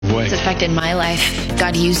way. It's affected my life.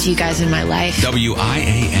 God used you guys in my life.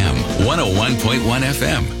 WIAM 101.1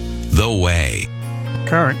 FM, The Way.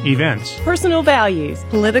 Current events, personal values,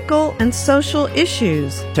 political and social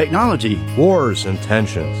issues, technology, wars and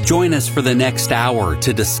tensions. Join us for the next hour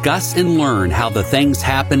to discuss and learn how the things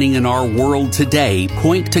happening in our world today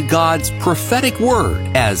point to God's prophetic word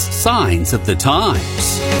as signs of the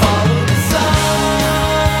times. Follow the signs,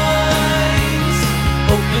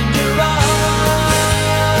 open your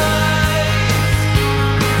eyes,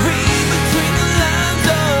 read between the lines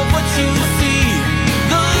of what you see,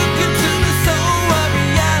 look into the soul of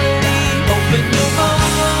reality, open your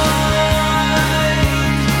mind,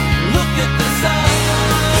 look at the sign,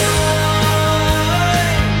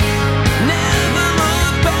 never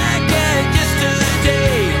look back at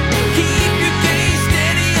yesterday, keep your gaze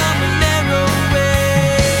steady on the narrow way.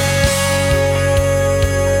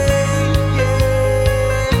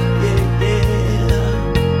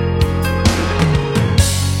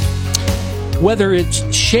 Whether it's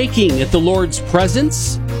shaking at the Lord's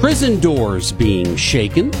presence, prison doors being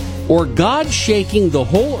shaken, or God shaking the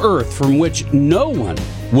whole earth from which no one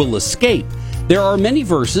will escape, there are many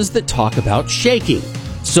verses that talk about shaking.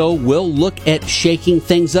 So we'll look at shaking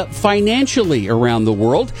things up financially around the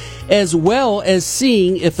world, as well as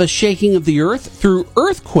seeing if a shaking of the earth through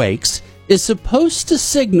earthquakes is supposed to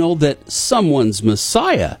signal that someone's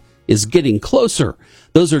Messiah is getting closer.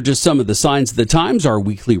 Those are just some of the signs of the times, our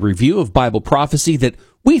weekly review of Bible prophecy that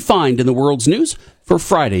we find in the world's news for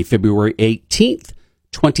Friday, February 18th,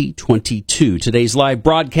 2022. Today's live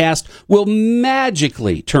broadcast will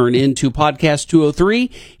magically turn into Podcast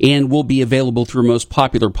 203 and will be available through most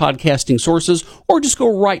popular podcasting sources, or just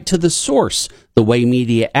go right to the source, the Way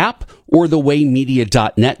Media app or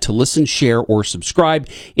thewaymedia.net, to listen, share, or subscribe.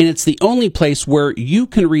 And it's the only place where you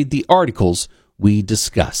can read the articles we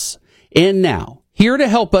discuss. And now, here to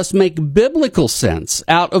help us make biblical sense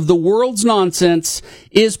out of the world's nonsense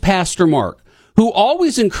is Pastor Mark, who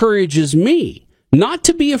always encourages me not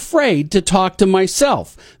to be afraid to talk to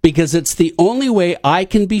myself, because it's the only way I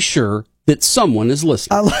can be sure that someone is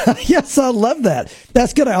listening. Yes, I love that.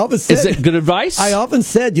 That's good. I often said, is it good advice? I often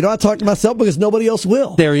said, I talk to myself because nobody else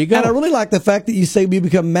will. There you go. And I really like the fact that you say we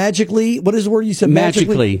become magically, what is the word you said?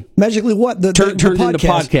 Magically what? Turned into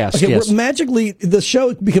podcast. Okay, yes. magically, the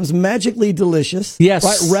show becomes magically delicious. Yes.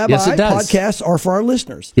 Right? Rabbi yes, it does. Podcasts are for our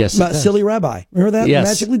listeners. Yes. Silly Rabbi. Remember that? Yes.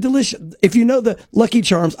 Magically delicious. If you know the Lucky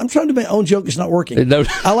Charms, I'm trying to make my own joke. It's not working. No.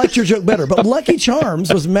 I liked your joke better. But Lucky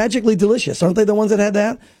Charms was magically delicious. Aren't they the ones that had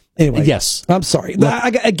that? Anyway, yes. I'm sorry.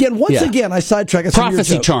 Again, I sidetrack.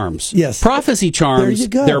 Prophecy charms. Yes. Prophecy charms. There you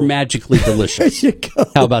go. They're magically delicious. There you go.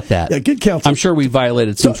 How about that? Yeah, good counsel. I'm sure we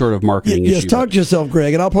violated some sort of marketing issue. Yes, talk to yourself,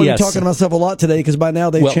 Greg. And I'll probably be talking to myself a lot today because by now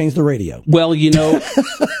they've changed the radio. Well, it's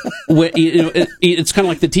kind of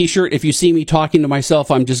like the T-shirt. If you see me talking to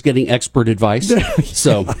myself, I'm just getting expert advice.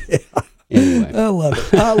 So. Anyway. I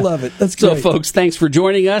love it. That's So, great. folks, thanks for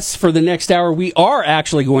joining us for the next hour. We are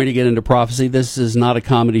actually going to get into prophecy. This is not a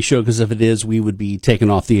comedy show, because if it is, we would be taken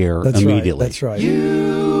off the air immediately. That's right.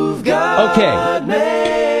 You've got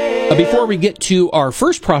mail. Before we get to our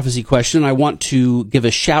first prophecy question, I want to give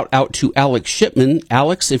a shout out to Alex Shipman.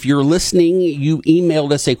 Alex, if you're listening, you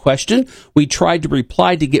emailed us a question. We tried to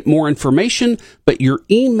reply to get more information, but your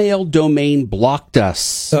email domain blocked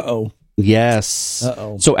us. Uh-oh. Yes.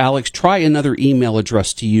 Uh-oh. So, Alex, try another email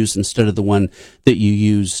address to use instead of the one that you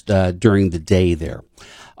used during the day there.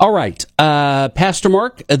 All right. Pastor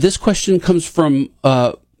Mark, this question comes from,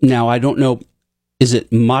 now, I don't know, is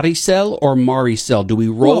it Maricel or Maricel? Do we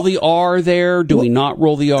roll the R there? Do we not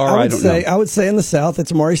roll the R? I don't know. I would say in the South,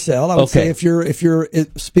 it's Maricel. I would say if you're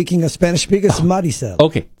speaking a Spanish speaker, it's Maricel.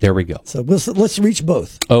 Okay, there we go. So let's reach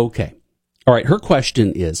both. Okay. All right, her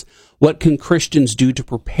question is, what can Christians do to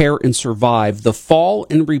prepare and survive the fall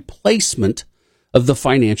and replacement of the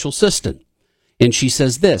financial system? And she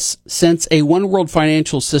says this: since a one-world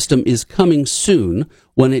financial system is coming soon,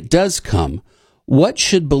 when it does come, what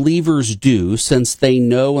should believers do, since they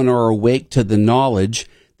know and are awake to the knowledge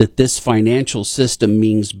that this financial system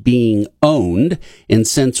means being owned, and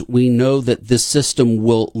since we know that this system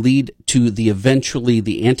will lead to eventually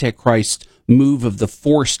the Antichrist move of the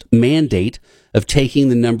forced mandate of taking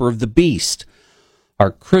the number of the beast?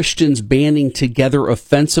 Are Christians banding together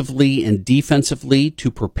offensively and defensively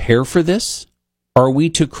to prepare for this? Are we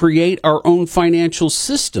to create our own financial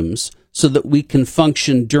systems so that we can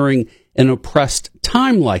function during an oppressed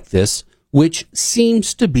time like this, which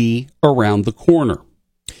seems to be around the corner?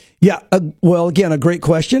 Yeah, well, again, a great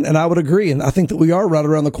question, and I would agree. And I think that we are right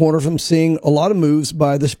around the corner from seeing a lot of moves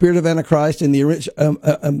by the spirit of Antichrist and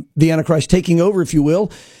the Antichrist taking over, if you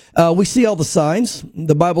will. We see all the signs.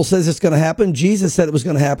 The Bible says it's going to happen. Jesus said it was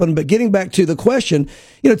going to happen. But getting back to the question,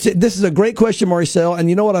 this is a great question, Maricel. And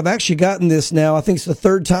you know what? I've actually gotten this now. I think it's the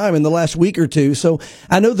third time in the last week or two. So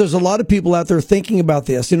I know there's a lot of people out there thinking about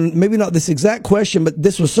this. Maybe not this exact question, but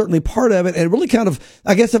this was certainly part of it. And really kind of,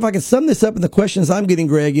 I guess if I can sum this up in the questions I'm getting,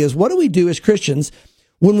 Greg, is what do we do as Christians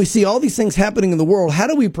when we see all these things happening in the world? How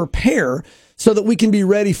do we prepare so that we can be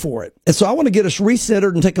ready for it? And so I want to get us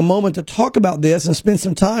recentered and take a moment to talk about this and spend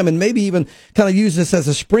some time and maybe even kind of use this as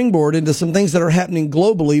a springboard into some things that are happening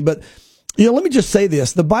globally. But, let me just say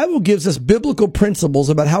this. The Bible gives us biblical principles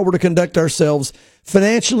about how we're to conduct ourselves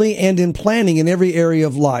financially and in planning in every area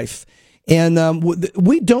of life. And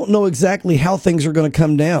we don't know exactly how things are going to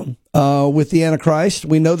come down with the Antichrist.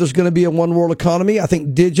 We know there's going to be a one world economy. I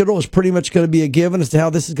think digital is pretty much going to be a given as to how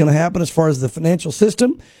this is going to happen as far as the financial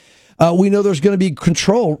system. We know there's going to be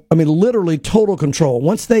control. I mean, literally total control.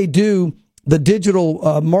 Once they do the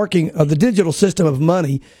digital marking of the digital system of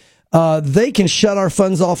money, they can shut our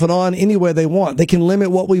funds off and on any way they want. They can limit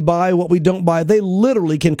what we buy, what we don't buy. They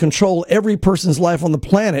literally can control every person's life on the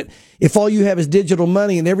planet if all you have is digital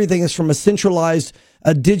money and everything is from a centralized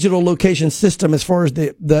digital location system as far as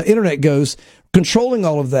the internet goes, controlling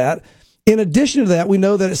all of that. In addition to that, we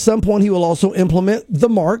know that at some point he will also implement the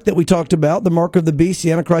mark that we talked about, the mark of the beast.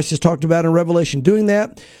 The Antichrist is talked about in Revelation doing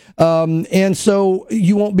that. And so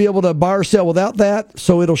you won't be able to buy or sell without that.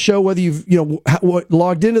 So it'll show whether you've,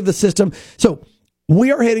 logged into the system. So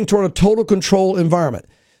we are heading toward a total control environment.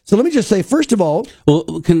 So let me just say, first of all,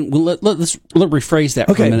 let's rephrase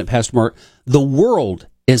that for a minute, Pastor Mark. The world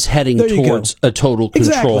is heading towards a total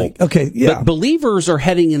control. Exactly. Okay. Yeah. But believers are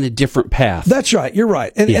heading in a different path. That's right. You're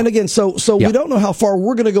right. And again, so we don't know how far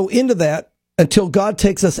we're going to go into that until God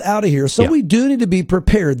takes us out of here. So we do need to be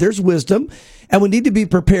prepared. There's wisdom and we need to be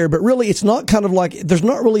prepared, but really it's not kind of like, there's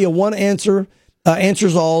not really a one answer,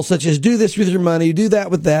 answers all, such as do this with your money, do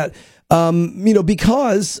that with that.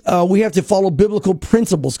 Because we have to follow biblical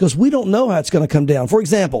principles because we don't know how it's going to come down. For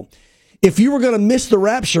example, if you were going to miss the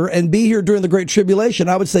rapture and be here during the Great Tribulation,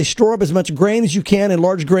 I would say store up as much grain as you can in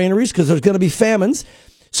large granaries because there's going to be famines.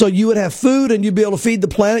 So you would have food and you'd be able to feed the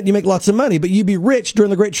planet and you make lots of money, but you'd be rich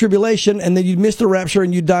during the Great Tribulation and then you'd miss the rapture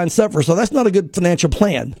and you'd die and suffer. So that's not a good financial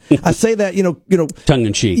plan. I say that, tongue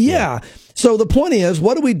in cheek. Yeah. So the point is,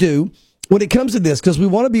 what do we do when it comes to this? Because we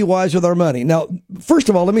want to be wise with our money. Now, first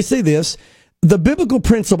of all, let me say this. The biblical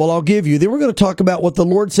principle I'll give you, then we're going to talk about what the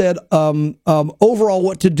Lord said, overall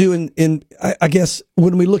what to do in I guess,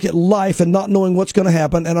 when we look at life and not knowing what's going to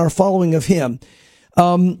happen and our following of Him.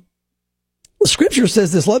 Scripture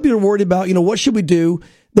says this. A lot of people are worried about, what should we do?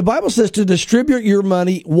 The Bible says to distribute your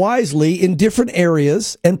money wisely in different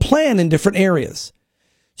areas and plan in different areas.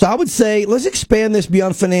 So I would say, let's expand this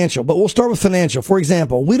beyond financial, but we'll start with financial. For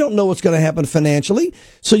example, we don't know what's going to happen financially.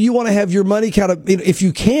 So you want to have your money kind of, if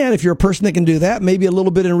you can, if you're a person that can do that, maybe a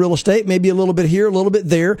little bit in real estate, maybe a little bit here, a little bit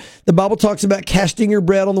there. The Bible talks about casting your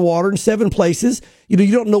bread on the water in 7 places. You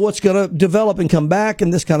don't know what's going to develop and come back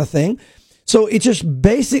and this kind of thing. So it's just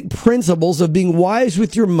basic principles of being wise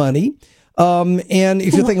with your money. And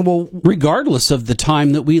if you're thinking, well, regardless of the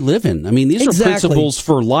time that we live in, I mean, these are principles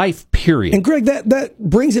for life, period. And Greg, that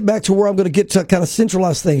brings it back to where I'm going to get to kind of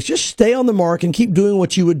centralize things. Just stay on the mark and keep doing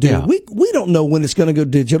what you would do. Yeah. We don't know when it's going to go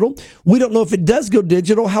digital. We don't know if it does go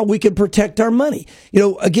digital, how we can protect our money.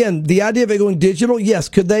 Again, the idea of it going digital, yes.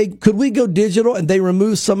 Could we go digital and they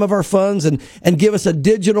remove some of our funds and give us a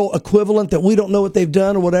digital equivalent that we don't know what they've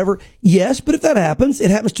done or whatever? Yes. But if that happens, it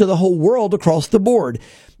happens to the whole world across the board.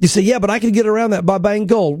 You say, yeah, but I can get around that by buying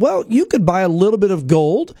gold. Well, you could buy a little bit of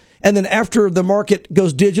gold, and then after the market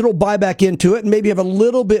goes digital, buy back into it and maybe have a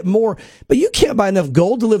little bit more. But you can't buy enough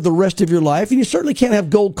gold to live the rest of your life, and you certainly can't have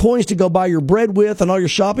gold coins to go buy your bread with and all your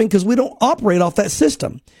shopping because we don't operate off that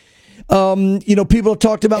system. People have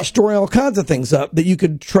talked about storing all kinds of things up that you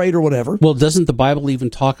could trade or whatever. Well, doesn't the Bible even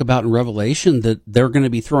talk about in Revelation that they're going to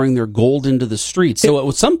be throwing their gold into the streets? So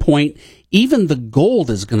at some point, even the gold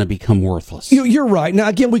is going to become worthless. You're right. Now,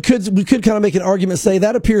 again, we could kind of make an argument, say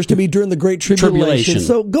that appears to be during the Great Tribulation.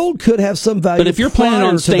 So gold could have some value. But if you're planning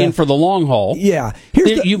on staying for the long haul,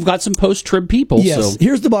 you've got some post-trib people. Yes. So.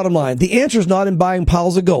 Here's the bottom line. The answer is not in buying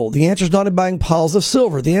piles of gold. The answer is not in buying piles of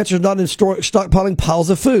silver. The answer is not in stockpiling piles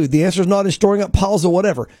of food. The answer is not in storing up piles of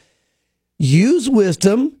whatever. Use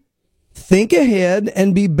wisdom, think ahead,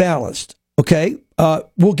 and be balanced. Okay?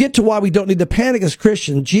 We'll get to why we don't need to panic as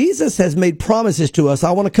Christians. Jesus has made promises to us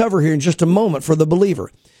I want to cover here in just a moment for the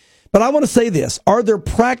believer. But I want to say this. Are there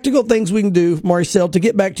practical things we can do, Maricel, to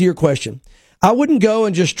get back to your question? I wouldn't go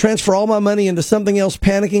and just transfer all my money into something else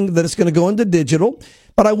panicking that it's going to go into digital.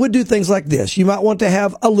 But I would do things like this. You might want to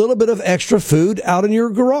have a little bit of extra food out in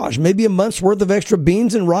your garage, maybe a month's worth of extra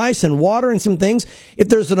beans and rice and water and some things. If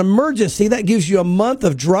there's an emergency, that gives you a month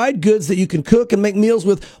of dried goods that you can cook and make meals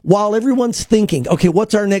with while everyone's thinking, okay,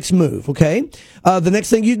 what's our next move? Okay. The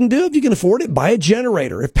next thing you can do, if you can afford it, buy a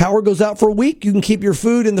generator. If power goes out for a week, you can keep your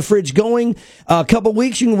food in the fridge going. A couple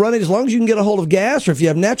weeks, you can run it as long as you can get a hold of gas, or if you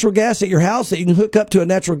have natural gas at your house that you can hook up to a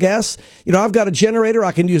natural gas. I've got a generator.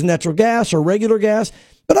 I can use natural gas or regular gas.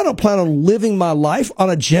 But I don't plan on living my life on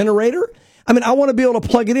a generator. I mean, I want to be able to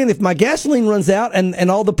plug it in. If my gasoline runs out and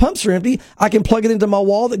all the pumps are empty, I can plug it into my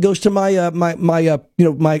wall that goes to my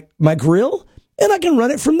grill, and I can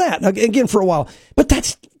run it from that again for a while. But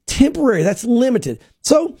that's temporary. That's limited.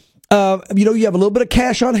 So, you have a little bit of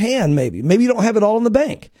cash on hand. Maybe you don't have it all in the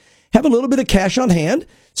bank. Have a little bit of cash on hand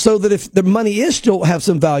so that if the money is still have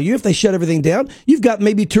some value, if they shut everything down, you've got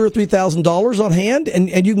maybe $2,000 or $3,000 on hand,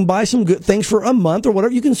 and you can buy some good things for a month or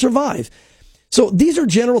whatever. You can survive. So these are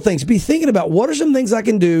general things. Be thinking about what are some things I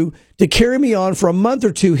can do to carry me on for a month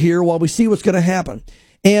or two here while we see what's going to happen.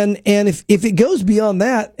 And if it goes beyond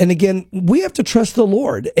that, and again, we have to trust the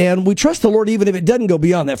Lord, and we trust the Lord even if it doesn't go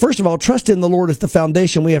beyond that. First of all, trust in the Lord is the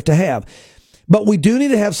foundation we have to have. But we do need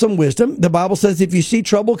to have some wisdom. The Bible says if you see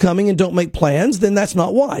trouble coming and don't make plans, then that's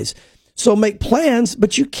not wise. So make plans,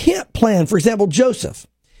 but you can't plan. For example, Joseph.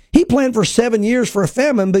 He planned for 7 years for a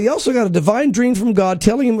famine, but he also got a divine dream from God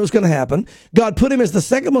telling him it was going to happen. God put him as the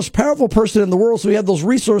second most powerful person in the world, so he had those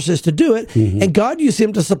resources to do it. Mm-hmm. And God used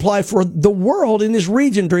him to supply for the world in his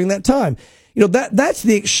region during that time. That's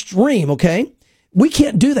the extreme, okay? We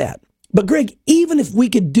can't do that. But Greg, even if we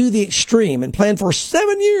could do the extreme and plan for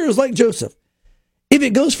 7 years like Joseph, if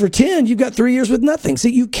it goes for 10, you've got 3 years with nothing.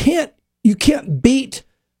 See, you can't beat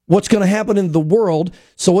what's going to happen in the world.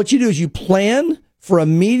 So what you do is you plan for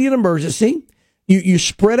immediate emergency. You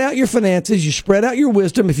spread out your finances. You spread out your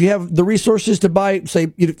wisdom. If you have the resources to buy,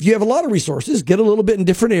 say, if you have a lot of resources, get a little bit in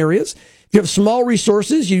different areas. If you have small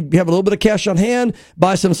resources, you have a little bit of cash on hand,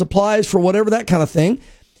 buy some supplies for whatever, that kind of thing.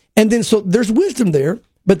 And then, so there's wisdom there,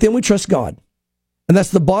 but then we trust God. And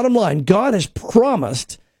that's the bottom line. God has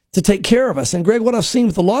promised to take care of us. And Greg, what I've seen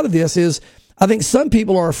with a lot of this is I think some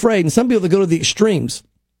people are afraid, and some people that go to the extremes.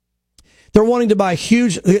 They're wanting to buy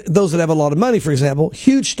those that have a lot of money, for example,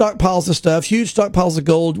 huge stockpiles of stuff, huge stockpiles of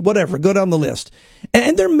gold, whatever, go down the list.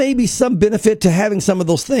 And there may be some benefit to having some of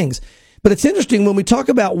those things. But it's interesting when we talk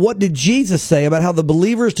about what did Jesus say about how the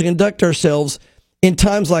believers to conduct ourselves in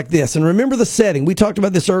times like this. And remember the setting. We talked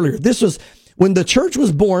about this earlier. This was when the church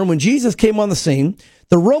was born, when Jesus came on the scene.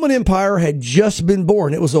 The Roman Empire had just been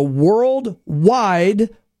born. It was a worldwide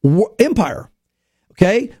empire.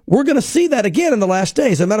 Okay? We're going to see that again in the last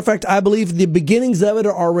days. As a matter of fact, I believe the beginnings of it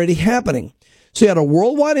are already happening. So you had a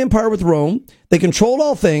worldwide empire with Rome. They controlled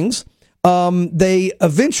all things. They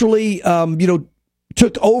eventually,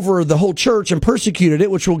 took over the whole church and persecuted it,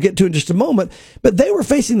 which we'll get to in just a moment. But they were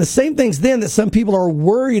facing the same things then that some people are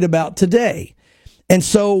worried about today. And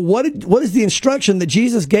so what is the instruction that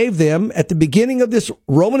Jesus gave them at the beginning of this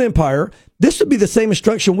Roman Empire? This would be the same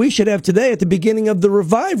instruction we should have today at the beginning of the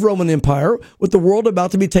revived Roman Empire, with the world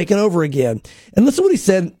about to be taken over again. And listen to what he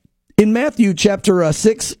said in Matthew chapter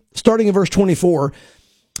 6, starting in verse 24.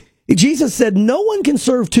 Jesus said, "No one can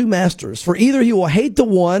serve two masters, for either he will hate the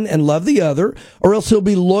one and love the other, or else he'll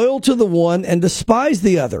be loyal to the one and despise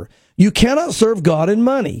the other. You cannot serve God and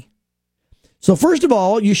money." So first of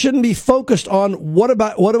all, you shouldn't be focused on what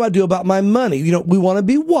do I do about my money? We want to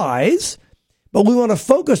be wise, but we want to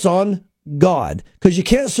focus on God, because you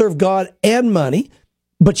can't serve God and money,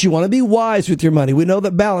 but you want to be wise with your money. We know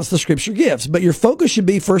that balance the scripture gives, but your focus should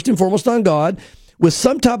be first and foremost on God, with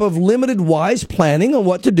some type of limited wise planning on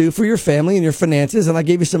what to do for your family and your finances. And I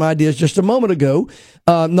gave you some ideas just a moment ago,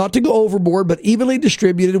 not to go overboard, but evenly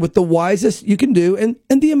distributed with the wisest you can do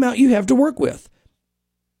and the amount you have to work with.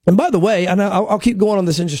 And by the way, and I'll keep going on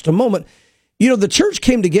this in just a moment, the church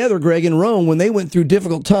came together, Greg, in Rome when they went through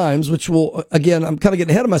difficult times, which will, again, I'm kind of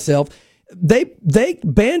getting ahead of myself. They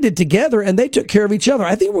banded together and they took care of each other.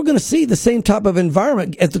 I think we're going to see the same type of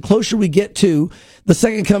environment as the closer we get to the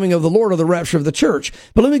second coming of the Lord, or the rapture of the church.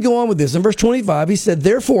 But let me go on with this. In verse 25, he said,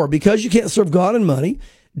 "Therefore, because you can't serve God and money,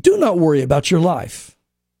 do not worry about your life."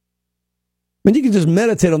 I mean, you can just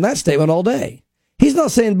meditate on that statement all day. He's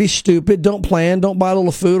not saying be stupid, don't plan, don't buy a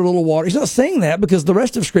little food or a little water. He's not saying that, because the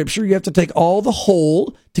rest of Scripture, you have to take all the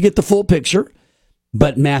whole to get the full picture.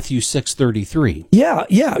 But Matthew 6:33. Yeah,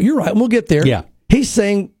 you're right. We'll get there. Yeah. He's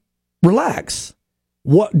saying, relax.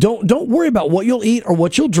 Don't worry about what you'll eat or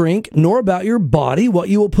what you'll drink, nor about your body, what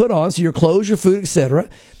you will put on, so your clothes, your food, etc.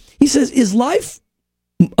 He says, is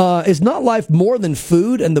not life more than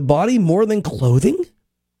food, and the body more than clothing?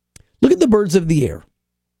 Look at the birds of the air.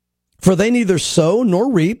 For they neither sow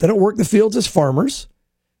nor reap. They don't work the fields as farmers,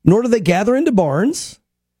 nor do they gather into barns.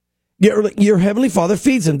 Your heavenly Father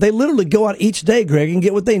feeds them. They literally go out each day, Greg, and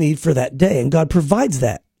get what they need for that day. And God provides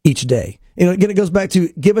that each day. Again, it goes back to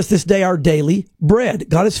give us this day our daily bread.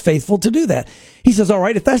 God is faithful to do that. He says, all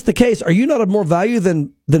right, if that's the case, are you not of more value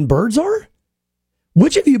than birds are?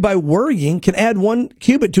 Which of you by worrying can add 1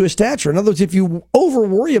 cubit to his stature? In other words, if you over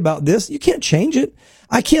worry about this, you can't change it.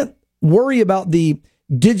 I can't worry about the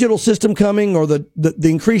digital system coming or the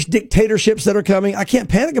increased dictatorships that are coming. I can't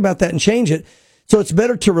panic about that and change it. So it's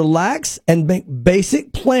better to relax and make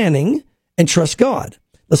basic planning and trust God.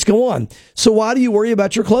 Let's go on. So why do you worry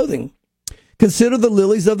about your clothing? Consider the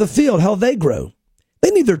lilies of the field, how they grow.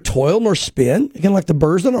 They neither toil nor spin. Again, like the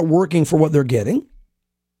birds, they're not working for what they're getting.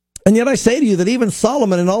 And yet I say to you that even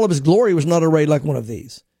Solomon in all of his glory was not arrayed like one of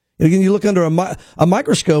these. Again, you look under a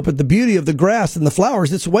microscope at the beauty of the grass and the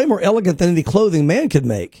flowers, it's way more elegant than any clothing man could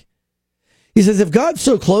make. He says, if God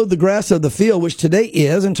so clothed the grass of the field, which today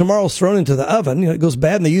is, and tomorrow is thrown into the oven, it goes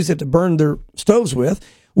bad and they use it to burn their stoves with,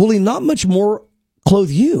 will he not much more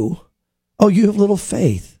clothe you? Oh, you have little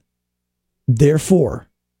faith. Therefore,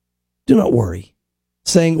 do not worry,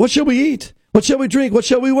 saying, what shall we eat? What shall we drink? What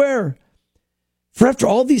shall we wear? For after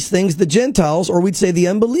all these things, the Gentiles, or we'd say the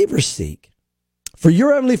unbelievers, seek. For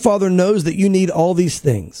your heavenly Father knows that you need all these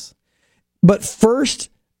things. But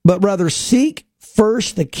rather seek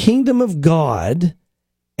first the kingdom of God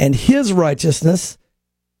and his righteousness,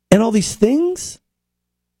 and all these things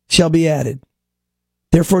shall be added.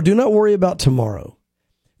 Therefore, do not worry about tomorrow,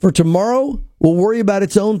 for tomorrow will worry about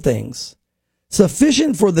its own things.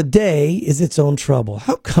 Sufficient for the day is its own trouble.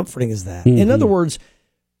 How comforting is that? Mm-hmm. In other words,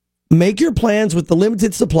 make your plans with the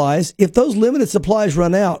limited supplies. If those limited supplies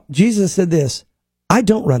run out, Jesus said this, I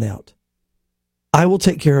don't run out. I will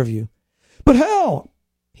take care of you. But how?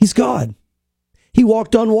 He's God. He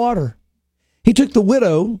walked on water. He took the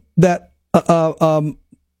widow that, not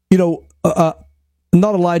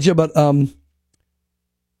Elijah, but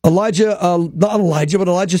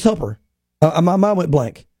Elijah's helper. My mind went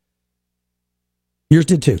blank. Yours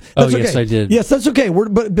did too. That's yes, okay. I did. Yes, that's okay.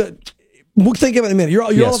 But we'll think of it in a minute. You're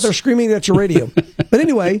all out there screaming at your radio. But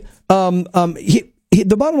anyway,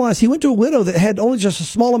 the bottom line is he went to a widow that had only just a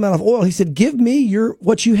small amount of oil. He said, give me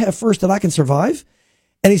what you have first that I can survive.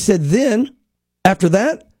 And he said, then after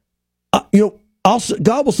that,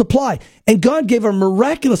 God will supply. And God gave a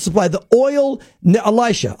miraculous supply. The oil,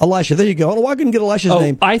 Elisha, there you go. I don't know why I couldn't get Elisha's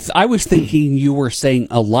name. I was thinking you were saying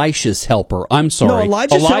Elisha's helper. I'm sorry. No,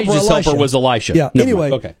 Elijah's helper was Elisha. Yeah, No,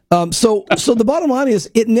 anyway. Okay. So the bottom line is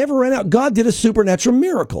it never ran out. God did a supernatural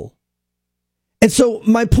miracle. And so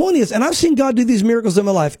my point is, and I've seen God do these miracles in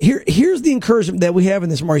my life. Here's the encouragement that we have in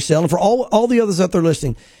this, Marcel, and for all the others out there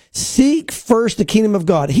listening. Seek first the kingdom of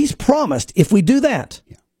God. He's promised if we do that,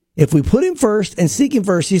 if we put him first and seek him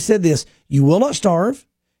first, he said this, you will not starve.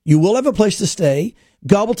 You will have a place to stay.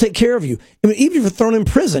 God will take care of you. I mean, even if you're thrown in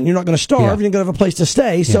prison, you're not going to starve. You're going to have a place to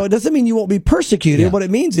stay. So it doesn't mean you won't be persecuted. What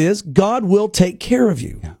it means is God will take care of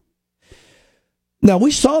you. Yeah. Now,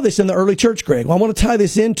 we saw this in the early church, Greg. Well, I want to tie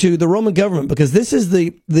this into the Roman government because this is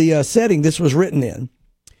the setting this was written in.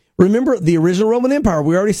 Remember the original Roman Empire.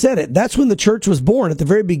 We already said it. That's when the church was born at the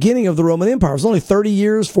very beginning of the Roman Empire. It was only 30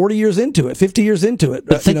 years, 40 years into it, 50 years into it.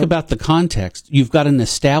 But think about the context. You've got an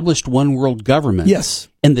established one world government. Yes.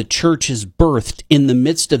 And the church is birthed in the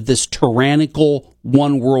midst of this tyrannical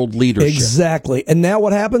one world leadership. Exactly. And now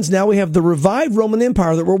what happens? Now we have the revived Roman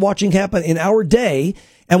Empire that we're watching happen in our day.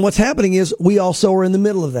 And what's happening is we also are in the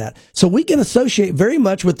middle of that. So we can associate very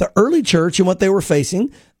much with the early church and what they were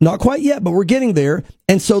facing. Not quite yet, but we're getting there.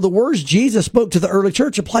 And so the words Jesus spoke to the early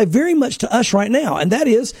church apply very much to us right now. And that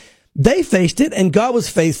is, they faced it and God was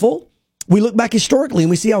faithful. We look back historically and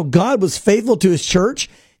we see how God was faithful to his church.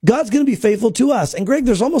 God's going to be faithful to us. And Greg,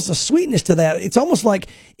 there's almost a sweetness to that. It's almost like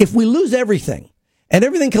if we lose everything, and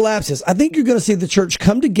everything collapses, I think you're going to see the church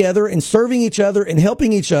come together and serving each other and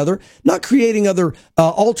helping each other, not creating other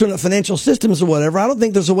alternate financial systems or whatever. I don't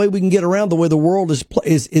think there's a way we can get around the way the world is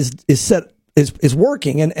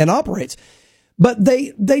working and operates. But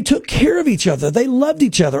they took care of each other. They loved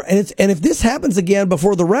each other. And if this happens again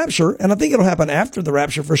before the rapture, and I think it'll happen after the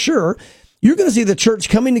rapture for sure, you're going to see the church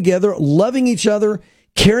coming together, loving each other,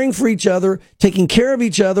 caring for each other, taking care of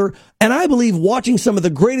each other, and I believe watching some of the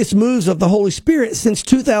greatest moves of the Holy Spirit since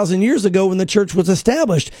 2,000 years ago when the church was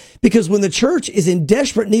established. Because when the church is in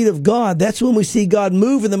desperate need of God, that's when we see God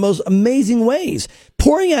move in the most amazing ways,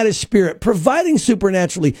 pouring out his Spirit, providing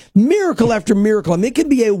supernaturally, miracle after miracle. I mean, it can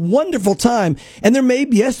be a wonderful time, and there may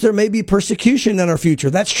be persecution in our future.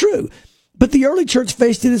 That's true. But the early church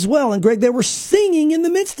faced it as well. And Greg, they were singing in the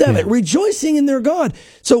midst of it, rejoicing in their God.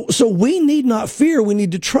 So we need not fear. We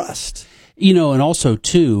need to trust. And also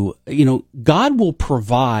too, God will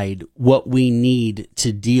provide what we need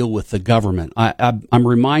to deal with the government. I'm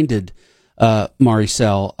reminded,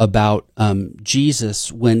 Maricel, about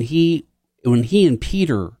Jesus when he and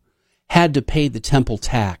Peter had to pay the temple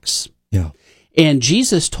tax. Yeah. And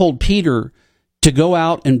Jesus told Peter to go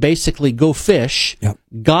out and basically go fish. Yep.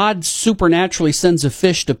 God supernaturally sends a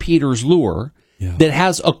fish to Peter's lure Yeah. that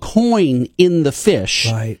has a coin in the fish,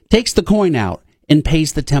 Right. takes the coin out and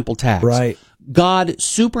pays the temple tax. Right. God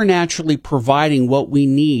supernaturally providing what we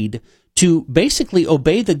need to basically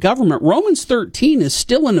obey the government. Romans 13 is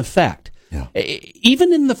still in effect. Yeah.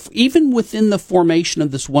 Even within the formation of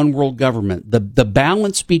this one world government, the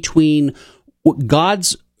balance between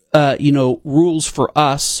God's rules for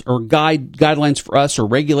us, or guidelines for us, or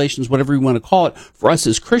regulations, whatever you want to call it, for us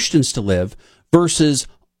as Christians to live, versus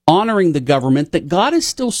honoring the government that God is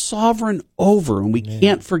still sovereign over, and we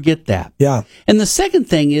can't forget that. Yeah. And the second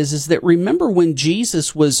thing is that remember when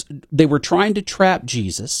they were trying to trap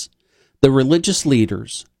Jesus, the religious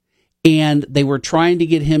leaders, and they were trying to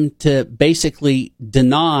get him to basically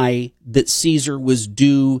deny that Caesar was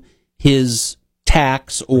due his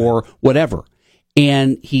tax or whatever.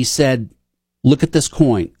 And he said, look at this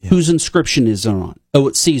coin. Yeah. Whose inscription is it on? Oh,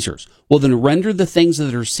 it's Caesar's. Well, then render the things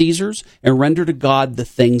that are Caesar's and render to God the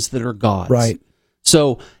things that are God's. Right.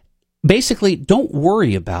 So basically, don't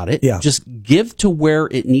worry about it. Yeah. Just give to where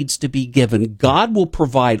it needs to be given. God will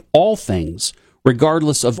provide all things,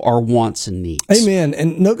 regardless of our wants and needs. Amen.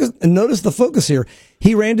 And notice the focus here.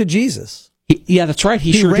 He ran to Jesus. Yeah, that's right.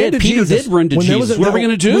 He sure ran did. to Peter Jesus. did run to Jesus. What are we going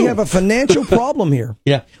to do? We have a financial problem here.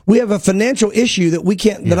 Yeah. We have a financial issue that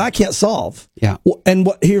that I can't solve. Yeah. And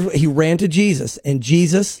he ran to Jesus, and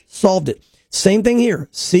Jesus solved it. Same thing here.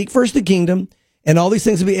 Seek first the kingdom, and all these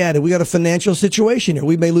things will be added. We got a financial situation here.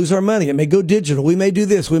 We may lose our money. It may go digital. We may do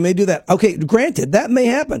this. We may do that. Okay, granted, that may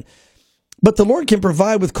happen. But the Lord can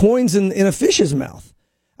provide with coins in a fish's mouth.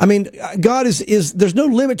 I mean, God is there's no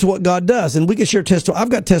limit to what God does, and we can share testimony. I've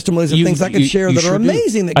got testimonies of things I can share that are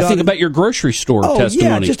amazing. That God, I think about your grocery store testimony.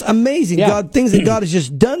 Yeah, just amazing. Yeah. Things that God has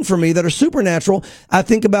just done for me that are supernatural. I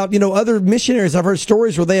think about other missionaries. I've heard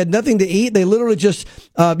stories where they had nothing to eat. They literally just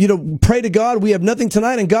pray to God. We have nothing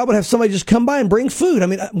tonight, and God would have somebody just come by and bring food. I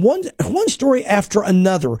mean, one story after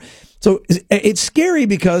another. So it's scary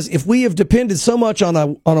because if we have depended so much on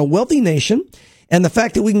a wealthy nation, and the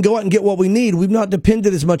fact that we can go out and get what we need, we've not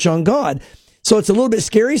depended as much on God. So it's a little bit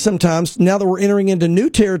scary sometimes now that we're entering into new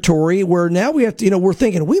territory where now we have to, we're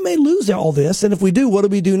thinking we may lose all this. And if we do, what do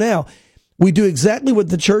we do now? We do exactly what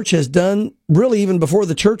the church has done, really even before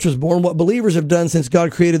the church was born, what believers have done since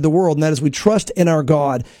God created the world. And that is we trust in our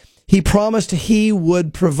God. He promised he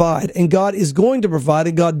would provide, and God is going to provide,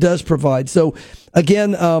 and God does provide. So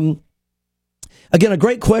again, a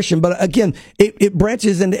great question, but again, it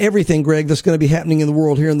branches into everything, Greg, that's going to be happening in the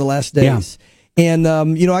world here in the last days. Yeah. And,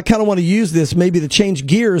 I kind of want to use this maybe to change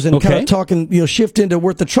gears and kind of talk and, shift into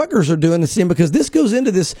what the truckers are doing and seeing, because this goes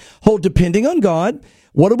into this whole depending on God.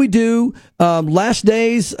 What do we do? Last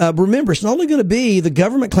days, remember, it's not only going to be the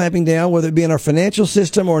government clamping down, whether it be in our financial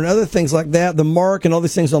system or in other things like that, the mark and all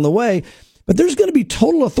these things on the way, but there's going to be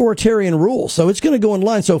total authoritarian rule. So it's going to go in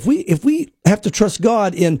line. So if we have to trust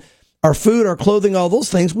God in our food, our clothing, all those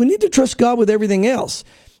things, we need to trust God with everything else.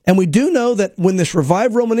 And we do know that when this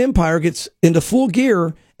revived Roman Empire gets into full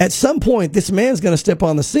gear, at some point, this man's going to step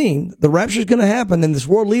on the scene. The rapture is going to happen, and this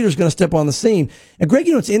world leader is going to step on the scene. And Greg,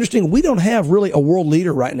 it's interesting. We don't have really a world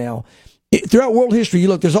leader right now. Throughout world history, you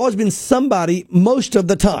look, there's always been somebody most of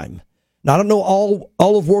the time. Now, I don't know all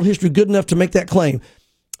of world history good enough to make that claim.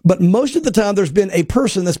 But most of the time, there's been a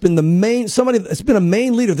person that's been somebody that's been a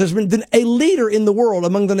main leader. There's been a leader in the world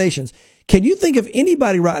among the nations. Can you think of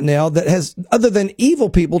anybody right now that has, other than evil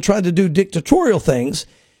people trying to do dictatorial things,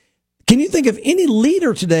 can you think of any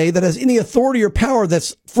leader today that has any authority or power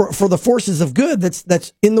that's for the forces of good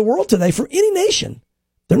that's in the world today for any nation?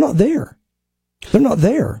 They're not there. They're not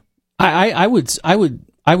there. I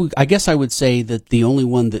guess I would say that the only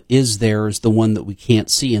one that is there is the one that we can't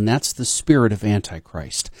see, and that's the spirit of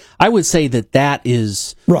Antichrist. I would say that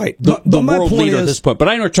is right. the world leader at this point. But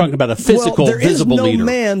I know we're talking about a physical, visible leader. There is no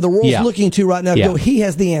man the world's looking to right now to go, he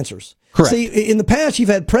has the answers. Correct. See, in the past, you've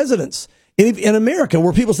had presidents in America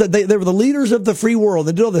where people said they were the leaders of the free world.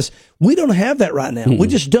 They did all this. We don't have that right now. We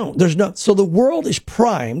just don't. So the world is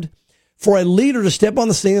primed for a leader to step on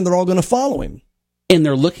the scene, and they're all going to follow him. And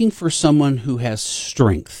they're looking for someone who has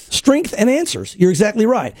strength. Strength and answers. You're exactly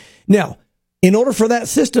right. Now, In order for that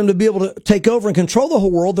system to be able to take over and control the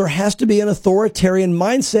whole world, there has to be an authoritarian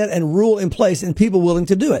mindset and rule in place and people willing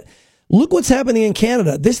to do it. Look what's happening in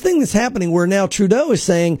Canada. This thing that's happening where now Trudeau is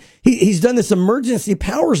saying he's done this Emergency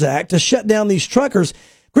Powers Act to shut down these truckers.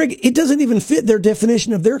 Greg, it doesn't even fit their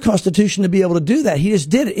definition of their constitution to be able to do that. He just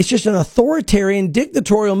did it. It's just an authoritarian,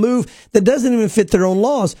 dictatorial move that doesn't even fit their own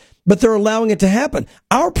laws, but they're allowing it to happen.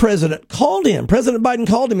 Our president called him. President Biden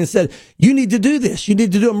called him and said, you need to do this. You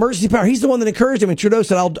need to do emergency power. He's the one that encouraged him. And Trudeau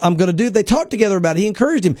said, I'm going to do it. They talked together about it. He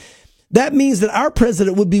encouraged him. That means that our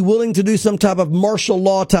president would be willing to do some type of martial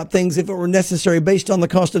law type things if it were necessary based on the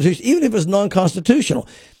Constitution, even if it's non-constitutional.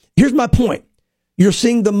 Here's my point. You're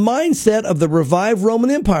seeing the mindset of the revived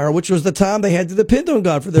Roman Empire, which was the time they had to depend on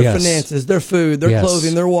God for their finances, their food, their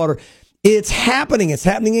clothing, their water. It's happening. It's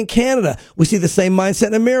happening in Canada. We see the same mindset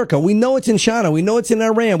in America. We know it's in China. We know it's in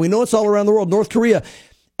Iran. We know it's all around the world, North Korea.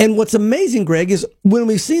 And what's amazing, Greg, is when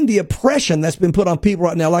we've seen the oppression that's been put on people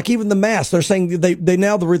right now, like even the masks, they're saying they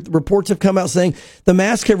now the reports have come out saying the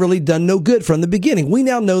masks have really done no good from the beginning. We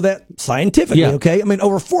now know that scientifically, okay? I mean,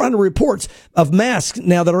 over 400 reports of masks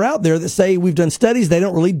now that are out there that say we've done studies, they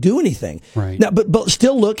don't really do anything. Right. Now, but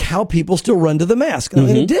still look how people still run to the mask. Now,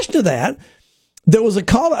 in addition to that, there was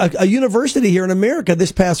a university here in America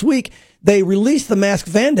this past week. They released the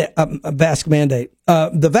vax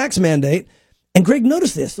mandate. And Greg,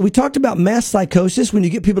 notice this. We talked about mass psychosis when you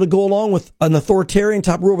get people to go along with an authoritarian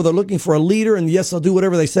type rule where they're looking for a leader and yes, they'll do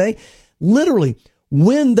whatever they say. Literally,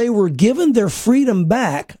 when they were given their freedom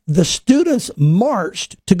back, the students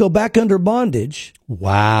marched to go back under bondage.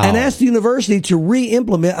 Wow. And asked the university to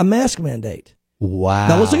re-implement a mask mandate. Wow.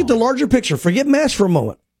 Now let's look at the larger picture. Forget masks for a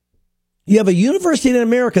moment. You have a university in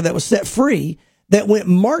America that was set free that went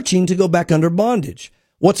marching to go back under bondage.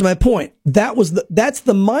 What's my point? That's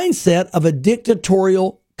the mindset of a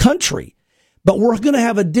dictatorial country. But we're going to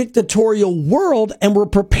have a dictatorial world, and we're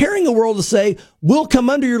preparing a world to say, we'll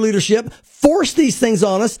come under your leadership, force these things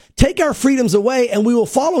on us, take our freedoms away, and we will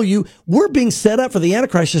follow you. We're being set up for the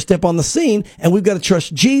Antichrist to step on the scene, and we've got to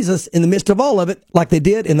trust Jesus in the midst of all of it, like they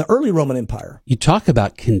did in the early Roman Empire. You talk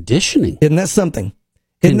about conditioning. Isn't that something?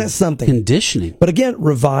 Isn't that something? Conditioning. But again,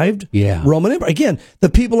 revived Roman Empire. Again, the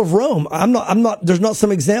people of Rome, there's not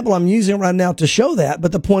some example I'm using right now to show that,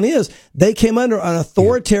 but the point is they came under an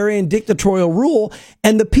authoritarian dictatorial rule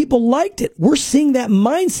and the people liked it. We're seeing that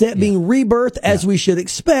mindset being rebirthed as we should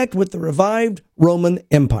expect with the revived Roman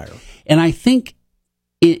Empire. And I think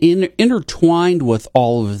intertwined with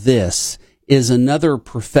all of this is another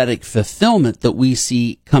prophetic fulfillment that we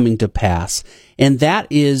see coming to pass, and that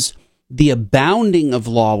is the abounding of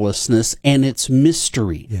lawlessness and its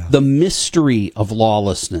mystery, the mystery of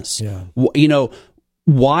lawlessness. Yeah. You know,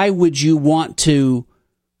 why would you want to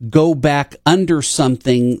go back under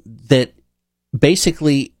something that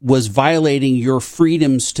basically was violating your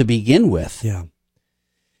freedoms to begin with? Yeah.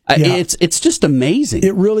 It's just amazing.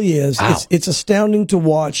 It really is. Wow. It's astounding to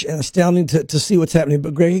watch and astounding to see what's happening.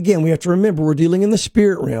 But Greg, again, we have to remember we're dealing in the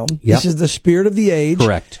spirit realm. Yep. This is the spirit of the age.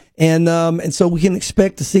 Correct. And so we can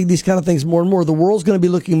expect to see these kind of things more and more. The world's going to be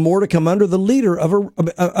looking more to come under the leader of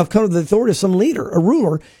kind of the authority of some leader, a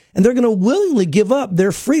ruler, and they're going to willingly give up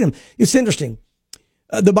their freedom. It's interesting.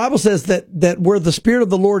 The Bible says that where the Spirit of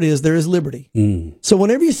the Lord is, there is liberty. So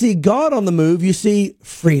whenever you see God on the move, you see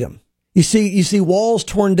freedom. You see walls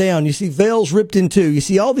torn down. You see veils ripped in two. You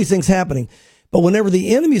see all these things happening. But whenever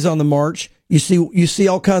the enemy's on the march, you see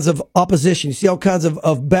all kinds of opposition. You see all kinds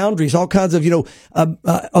of boundaries, all kinds of,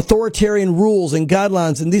 authoritarian rules and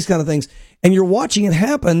guidelines and these kind of things. And you're watching it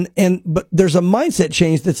happen. But there's a mindset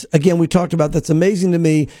change that's, again, we talked about, that's amazing to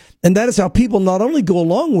me. And that is how people not only go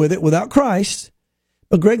along with it without Christ,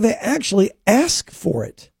 but Greg, they actually ask for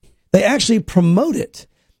it. They actually promote it.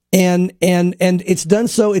 And it's done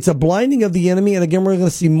so. It's a blinding of the enemy. And again, we're going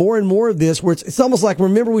to see more and more of this where it's almost like,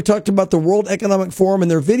 remember we talked about the World Economic Forum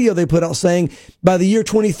and their video they put out saying by the year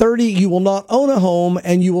 2030, you will not own a home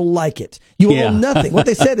and you will like it. You will own nothing. What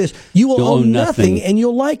they said is you will own nothing and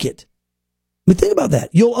you'll like it. But think about that.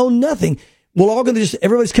 You'll own nothing. We're all going to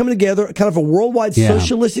everybody's coming together, kind of a worldwide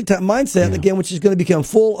socialistic type mindset again, which is going to become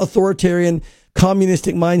full authoritarian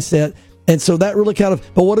communistic mindset. And so that really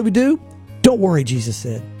but what do? Don't worry, Jesus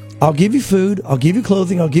said. I'll give you food, I'll give you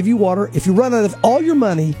clothing, I'll give you water. If you run out of all your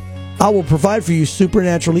money, I will provide for you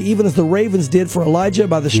supernaturally, even as the ravens did for Elijah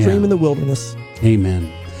by the stream in the wilderness.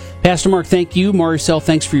 Amen. Pastor Mark, thank you. Maricel,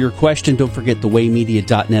 thanks for your question. Don't forget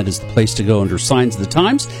thewaymedia.net is the place to go under Signs of the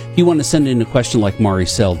Times if you want to send in a question like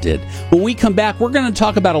Maricel did. When we come back, we're going to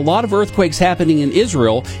talk about a lot of earthquakes happening in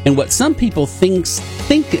Israel and what some people think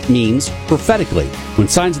it means prophetically. When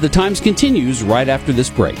Signs of the Times continues right after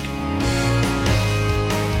this break.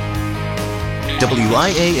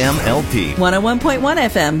 WIAM-LP. 101.1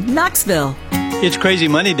 FM, Knoxville. It's Crazy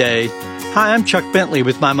Money Day. Hi, I'm Chuck Bentley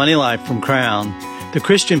with My Money Life from Crown. The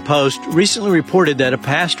Christian Post recently reported that a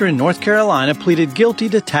pastor in North Carolina pleaded guilty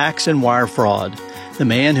to tax and wire fraud. The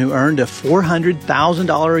man, who earned a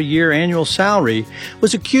 $400,000 a year annual salary,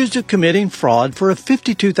 was accused of committing fraud for a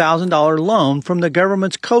 $52,000 loan from the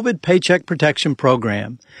government's COVID Paycheck Protection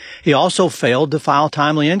Program. He also failed to file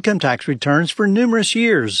timely income tax returns for numerous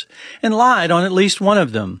years and lied on at least one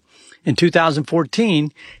of them. In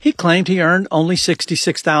 2014, he claimed he earned only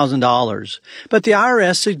 $66,000, but the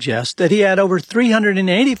IRS suggests that he had over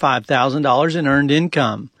 $385,000 in earned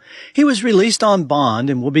income. He was released on bond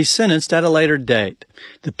and will be sentenced at a later date.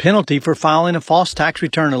 The penalty for filing a false tax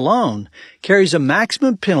return alone carries a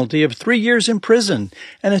maximum penalty of 3 years in prison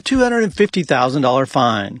and a $250,000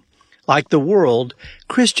 fine. Like the world,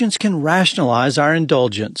 Christians can rationalize our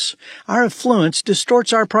indulgence. Our affluence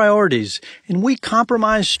distorts our priorities, and we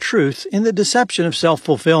compromise truth in the deception of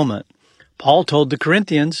self-fulfillment. Paul told the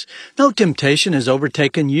Corinthians, "No temptation has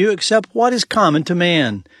overtaken you except what is common to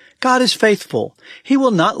man. God is faithful. He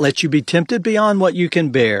will not let you be tempted beyond what you can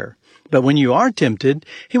bear. But when you are tempted,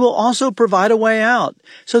 He will also provide a way out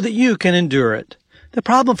so that you can endure it." The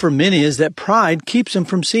problem for many is that pride keeps them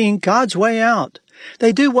from seeing God's way out.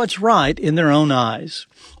 They do what's right in their own eyes.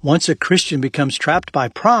 Once a Christian becomes trapped by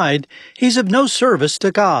pride, he's of no service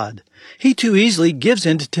to God. He too easily gives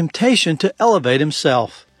in to temptation to elevate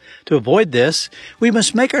himself. To avoid this, we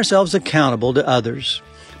must make ourselves accountable to others.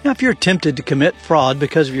 Now, if you're tempted to commit fraud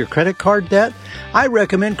because of your credit card debt, I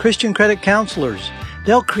recommend Christian Credit Counselors.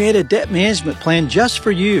 They'll create a debt management plan just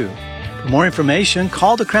for you. For more information,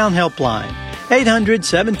 call the Crown Helpline,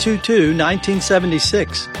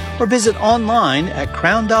 800-722-1976, or visit online at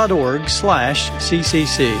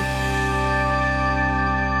crown.org/CCC.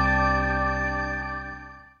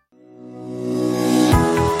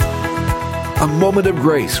 A Moment of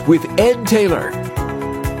Grace with Ed Taylor.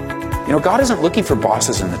 You know, God isn't looking for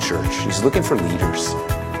bosses in the church. He's looking for leaders.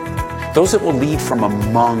 Those that will lead from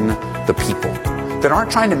among the people. That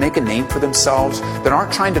aren't trying to make a name for themselves. That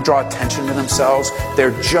aren't trying to draw attention to themselves.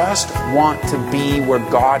 They just want to be where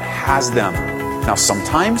God has them. Now,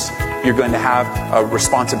 sometimes you're going to have a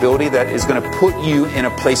responsibility that is going to put you in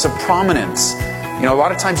a place of prominence. You know, a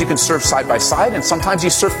lot of times you can serve side by side, and sometimes you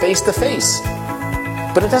serve face to face.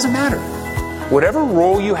 But it doesn't matter. Whatever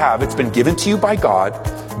role you have, it's been given to you by God.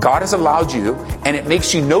 God has allowed you, and it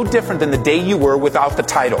makes you no different than the day you were without the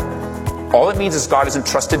title. All it means is God has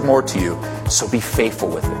entrusted more to you, so be faithful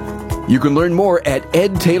with it. You can learn more at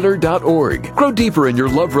edtaylor.org. Grow deeper in your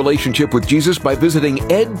love relationship with Jesus by visiting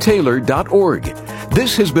edtaylor.org.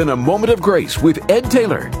 This has been A Moment of Grace with Ed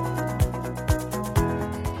Taylor.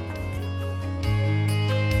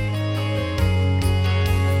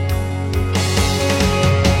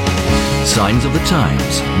 Signs of the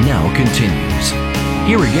Times now continues.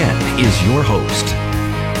 Here again is your host.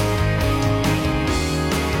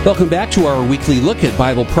 Welcome back to our weekly look at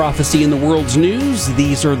Bible prophecy in the world's news.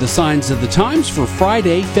 These are the Signs of the Times for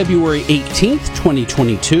Friday, February 18th,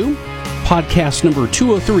 2022. Podcast number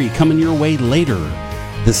 203 coming your way later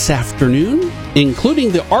this afternoon,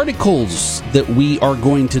 including the articles that we are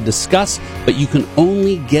going to discuss, but you can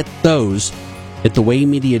only get those at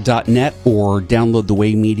thewaymedia.net or download the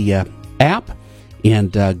Way Media app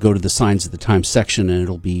and go to the Signs of the Times section, and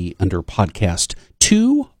it'll be under podcast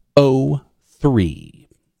 203.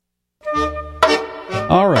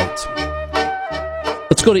 All right.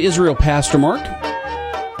 Let's go to Israel Pastor Mark,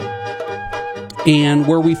 and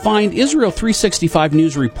where we find Israel 365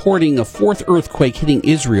 News reporting a fourth earthquake hitting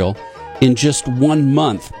Israel in just 1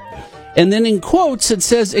 month. And then in quotes, it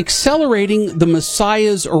says, accelerating the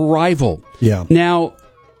Messiah's arrival. Yeah. Now,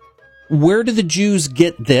 where do the Jews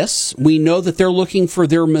get this? We know that they're looking for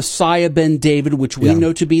their Messiah ben David, which we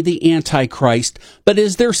know to be the Antichrist. But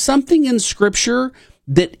is there something in Scripture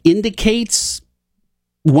that indicates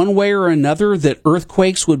one way or another that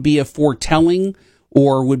earthquakes would be a foretelling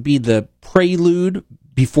or would be the prelude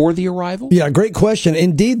before the arrival? Yeah, great question.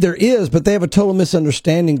 Indeed, there is, but they have a total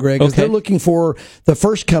misunderstanding, Greg, because they're looking for the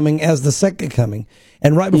first coming as the second coming.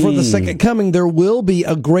 And right before the second coming, there will be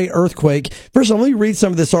a great earthquake. First of all, let me read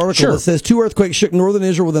some of this article. Sure. It says 2 earthquakes shook northern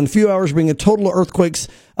Israel within a few hours, bringing a total of earthquakes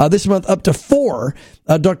this month up to 4.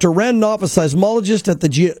 Dr. Randolph, a seismologist at the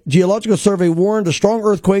Geological Survey, warned a strong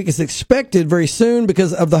earthquake is expected very soon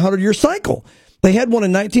because of the 100-year cycle. They had one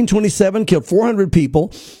in 1927, killed 400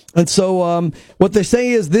 people. And so what they say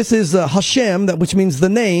is this is Hashem, which means the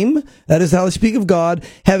name. That is how they speak of God,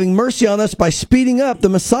 having mercy on us by speeding up the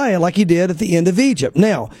Messiah like he did at the end of Egypt.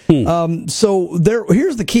 Now, so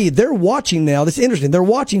here's the key. They're watching now. This is interesting. They're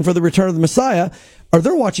watching for the return of the Messiah, or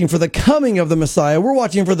they're watching for the coming of the Messiah. We're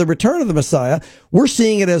watching for the return of the Messiah. We're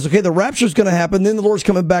seeing it as, okay, the rapture's going to happen, then the Lord's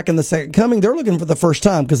coming back in the second coming. They're looking for the first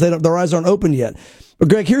time because their eyes aren't open yet. But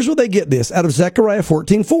Greg, here's where they get this out of Zechariah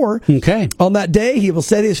 14:4. Okay. On that day, he will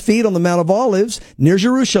set his feet on the Mount of Olives near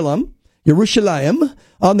Jerusalem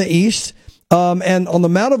on the east. And on the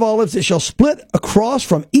Mount of Olives, it shall split across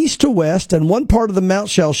from east to west, and one part of the mount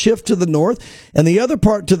shall shift to the north, and the other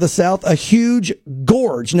part to the south, a huge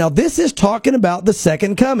gorge. Now, this is talking about the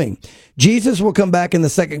second coming. Jesus will come back in the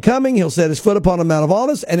second coming. He'll set his foot upon the Mount of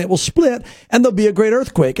Olives, and it will split, and there'll be a great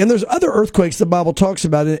earthquake. And there's other earthquakes the Bible talks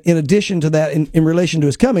about in addition to that in relation to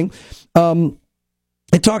his coming.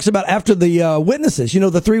 It talks about after the witnesses,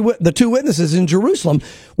 the two witnesses in Jerusalem,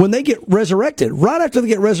 when they get resurrected. Right after they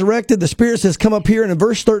get resurrected, the Spirit says, come up here. And in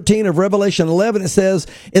verse 13 of Revelation 11, it says,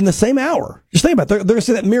 in the same hour, just think about it, they're going to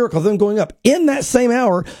see that miracle of them going up. In that same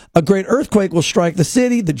hour, a great earthquake will strike the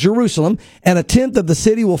city, the Jerusalem, and a tenth of the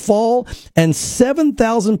city will fall, and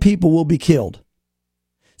 7,000 people will be killed.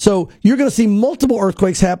 So you're going to see multiple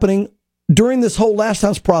earthquakes happening during this whole last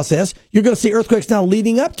times process. You're going to see earthquakes now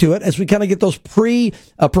leading up to it as we kind of get those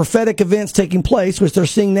prophetic events taking place, which they're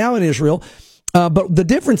seeing now in Israel. But the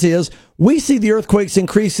difference is we see the earthquakes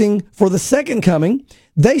increasing for the second coming.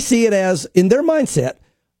 They see it as, in their mindset,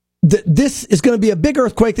 that this is going to be a big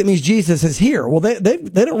earthquake. That means Jesus is here. Well, they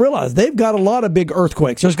don't realize they've got a lot of big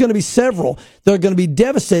earthquakes. There's going to be several that are going to be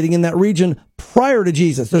devastating in that region prior to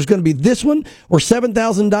Jesus. There's going to be this one where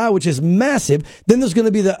 7,000 die, which is massive. Then there's going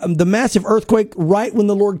to be the massive earthquake right when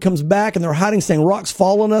the Lord comes back, and they're hiding, saying rocks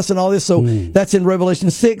fall on us and all this. So that's in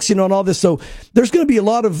Revelation 6, and all this. So there's going to be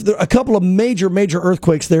a couple of major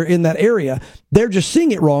earthquakes there in that area. They're just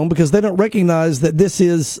seeing it wrong because they don't recognize that this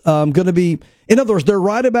is going to be. In other words, they're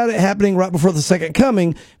right about it happening right before the second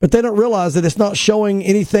coming, but they don't realize that it's not showing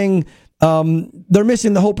anything. They're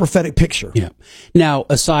missing the whole prophetic picture. Yeah. Now,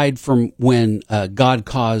 aside from when God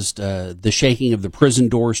caused the shaking of the prison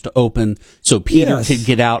doors to open so Peter could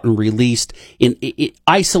get out and released, it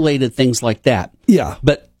isolated things like that. Yeah.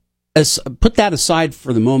 But put that aside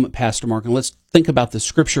for the moment, Pastor Mark, and let's think about the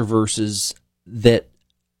scripture verses that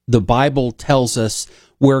the Bible tells us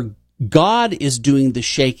where God is doing the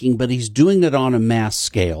shaking, but he's doing it on a mass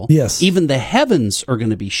scale. Yes. Even the heavens are going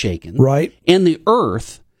to be shaken. Right. And the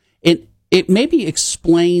earth. It maybe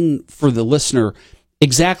explain for the listener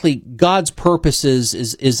exactly God's purposes.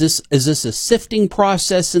 Is this a sifting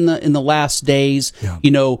process in the last days?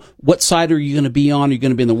 Yeah. What side are you going to be on? Are you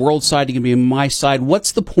going to be on the world side? Are you going to be on my side?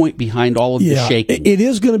 What's the point behind all of the shaking? It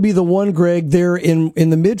is going to be the one, Greg, there in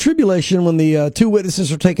the mid-tribulation when the two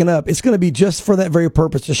witnesses are taken up. It's going to be just for that very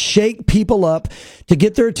purpose, to shake people up, to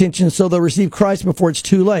get their attention so they'll receive Christ before it's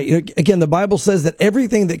too late. Again, the Bible says that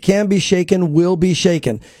everything that can be shaken will be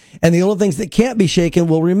shaken, and the only things that can't be shaken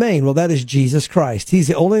will remain. Well, that is Jesus Christ. He's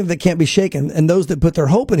the only thing that can't be shaken, and those that put their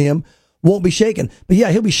hope in him won't be shaken. But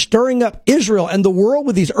yeah, he'll be stirring up Israel and the world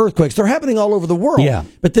with these earthquakes. They're happening all over the world. Yeah.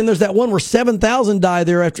 But then there's that one where 7,000 die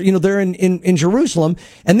there after, they're in Jerusalem.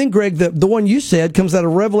 And then, Greg, the one you said comes out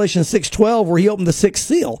of Revelation 6:12, where he opened the sixth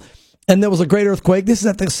seal. And there was a great earthquake. This is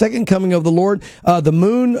at the second coming of the Lord. The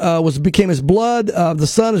moon became as blood. The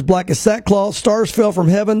sun is black as sackcloth. Stars fell from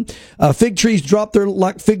heaven. Fig trees dropped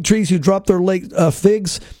like fig trees who dropped their late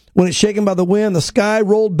figs. When it's shaken by the wind, the sky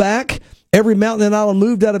rolled back. Every mountain and island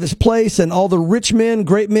moved out of its place, and all the rich men,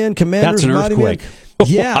 great men, commanders, That's an mighty earthquake. men.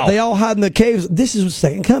 Yeah, Wow. they all hide in the caves. This is the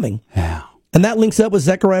second coming. Yeah. And that links up with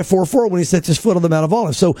Zechariah 4:4 when he sets his foot on the Mount of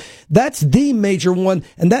Olives. So that's the major one.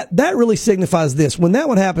 And that really signifies this. When that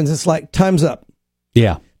one happens, it's like, time's up.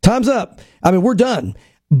 Yeah. Time's up. I mean, we're done.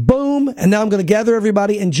 Boom. And now I'm going to gather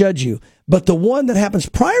everybody and judge you. But the one that happens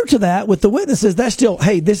prior to that with the witnesses, that's still,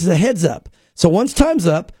 hey, this is a heads up. So one's time's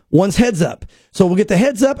up, one's heads up. So we'll get the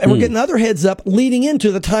heads up, and we're getting other heads up leading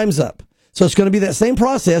into the time's up. So it's going to be that same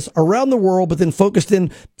process around the world, but then focused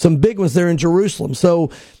in some big ones there in Jerusalem.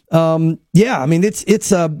 So, yeah, I mean,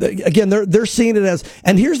 it's again, they're seeing it as,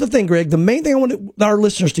 and here's the thing, Greg, the main thing I want our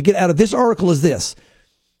listeners to get out of this article is this.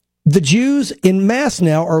 The Jews in mass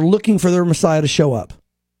now are looking for their Messiah to show up.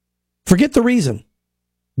 Forget the reason.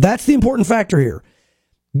 That's the important factor here.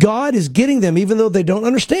 God is getting them, even though they don't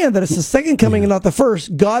understand that it's the second coming and not the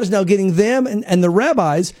first. God is now getting them and the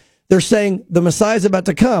rabbis. They're saying the Messiah is about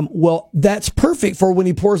to come. Well, that's perfect for when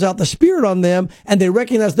he pours out the Spirit on them and they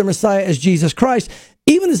recognize the Messiah as Jesus Christ.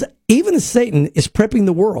 Even as Satan is prepping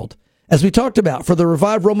the world as we talked about, for the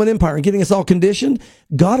revived Roman Empire and getting us all conditioned,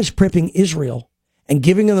 God is prepping Israel and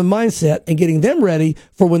giving them the mindset and getting them ready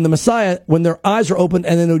for when the Messiah, when their eyes are opened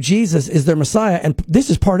and they know Jesus is their Messiah. And this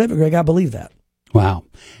is part of it, Greg. I believe that. Wow.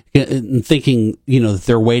 And thinking, that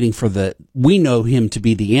they're waiting for we know him to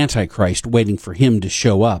be the Antichrist, waiting for him to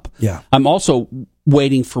show up. Yeah. I'm also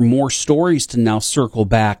waiting for more stories to now circle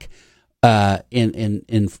back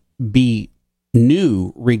and be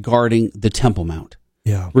new regarding the Temple Mount.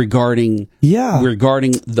 Yeah. Regarding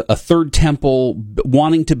a third temple,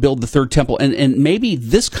 wanting to build the third temple. And maybe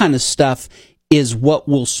this kind of stuff is what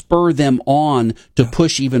will spur them on to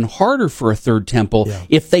push even harder for a third temple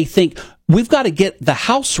if they think we've got to get the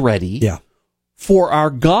house ready for our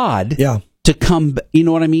God to come. You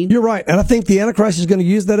know what I mean? You're right. And I think the Antichrist is going to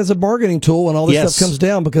use that as a bargaining tool when all this stuff comes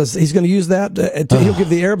down, because he's going to use that. He'll give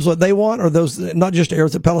the Arabs what they want, or those, not just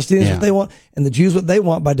Arabs, the Palestinians what they want, and the Jews what they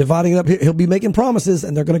want by dividing it up. He'll be making promises,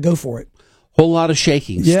 and they're going to go for it. Whole lot of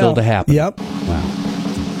shaking still to happen. Yep.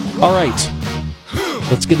 Wow. All right.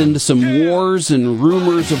 Let's get into some wars and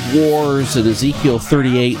rumors of wars in Ezekiel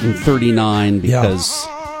 38 and 39, because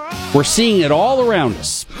we're seeing it all around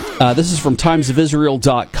us. This is from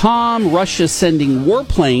timesofisrael.com. Russia sending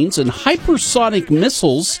warplanes and hypersonic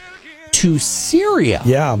missiles to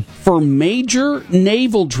Syria for major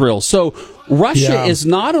naval drills. So Russia is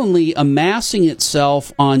not only amassing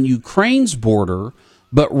itself on Ukraine's border,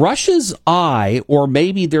 but Russia's eye, or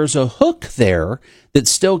maybe there's a hook there that's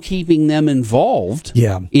still keeping them involved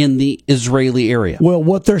in the Israeli area. Well,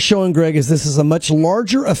 what they're showing, Greg, is this is a much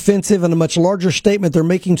larger offensive and a much larger statement they're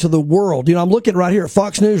making to the world. I'm looking right here at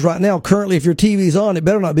Fox News right now. Currently, if your TV's on, it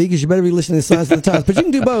better not be, because you better be listening to the signs of the times. But you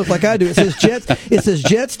can do both, like I do. It says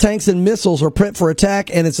jets, tanks, and missiles are prepped for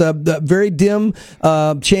attack, and it's a very dim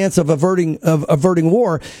chance of averting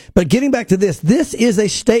war. But getting back to this is a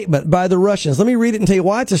statement by the Russians. Let me read it and tell you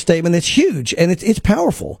why it's a statement. It's huge, and it's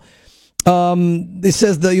powerful. It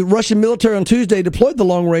says the Russian military on Tuesday deployed the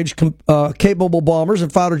long-range capable bombers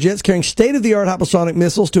and fighter jets carrying state-of-the-art hypersonic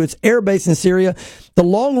missiles to its air base in Syria. The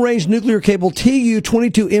long-range nuclear-capable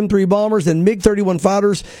Tu-22 M3 bombers and MiG-31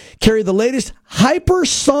 fighters carry the latest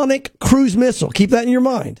hypersonic cruise missile. Keep that in your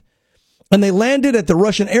mind. And they landed at the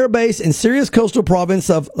Russian air base in Syria's coastal province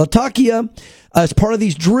of Latakia as part of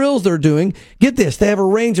these drills they're doing. Get this, they have a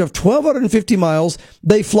range of 1,250 miles.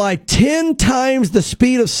 They fly 10 times the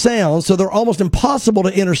speed of sound, so they're almost impossible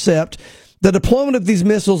to intercept. The deployment of these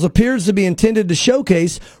missiles appears to be intended to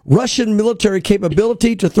showcase Russian military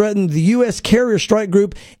capability to threaten the U.S. carrier strike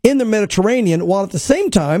group in the Mediterranean, while at the same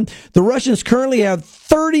time, the Russians currently have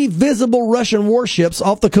 30 visible Russian warships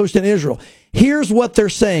off the coast in Israel. Here's what they're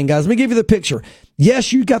saying, guys. Let me give you the picture.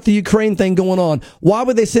 Yes, you got the Ukraine thing going on. Why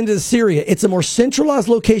would they send it to Syria? It's a more centralized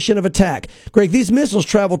location of attack. Greg, these missiles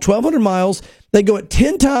travel 1,200 miles. They go at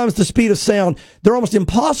 10 times the speed of sound. They're almost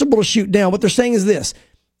impossible to shoot down. What they're saying is this.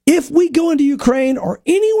 If we go into Ukraine or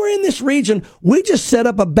anywhere in this region, we just set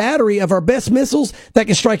up a battery of our best missiles that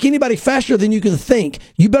can strike anybody faster than you can think.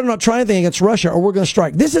 You better not try anything against Russia, or we're going to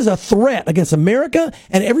strike. This is a threat against America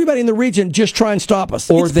and everybody in the region. Just try and stop us.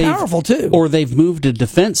 It's powerful, too. Or they've moved a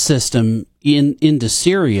defense system into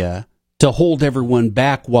Syria to hold everyone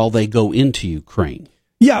back while they go into Ukraine.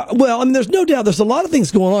 Yeah, well, I mean, there's no doubt there's a lot of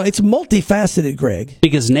things going on. It's multifaceted, Greg.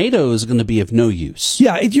 Because NATO is going to be of no use.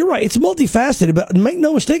 Yeah, you're right. It's multifaceted, but make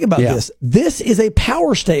no mistake about this. This is a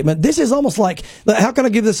power statement. This is almost like, how can I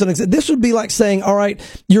give this an example? This would be like saying, all right,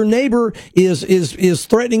 your neighbor is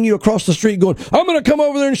threatening you across the street going, I'm going to come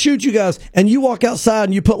over there and shoot you guys. And you walk outside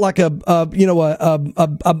and you put like a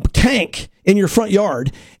tank in your front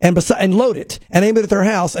yard and load it and aim it at their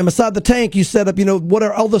house. And beside the tank, you set up,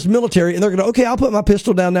 all this military, and they're going to, okay, I'll put my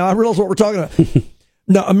pistol down now. I realize what we're talking about.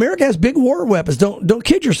 No, America has big war weapons. Don't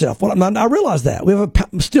kid yourself. I realize that. We have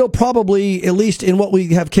still probably, at least in what we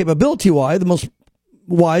have capability-wise, the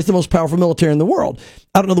most powerful military in the world.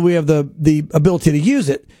 I don't know that we have the ability to use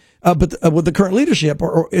it, but with the current leadership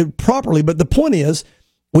or properly. But the point is,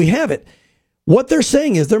 we have it. What they're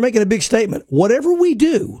saying is they're making a big statement. Whatever we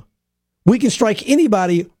do, we can strike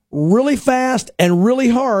anybody really fast and really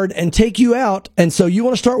hard and take you out. And so you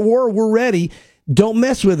want to start war? We're ready. Don't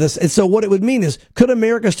mess with us. And so what it would mean is, could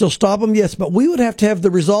America still stop them? Yes, but we would have to have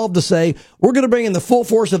the resolve to say, we're going to bring in the full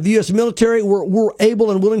force of the U.S. military. We're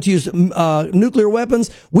able and willing to use nuclear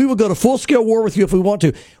weapons. We will go to full-scale war with you if we want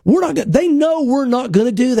to. They know we're not going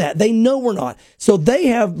to do that. They know we're not. So they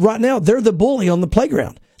have, right now, they're the bully on the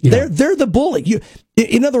playground. Yeah. They're the bully.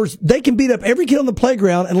 In other words, they can beat up every kid on the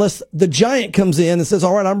playground unless the giant comes in and says,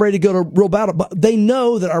 all right, I'm ready to go to real battle. But they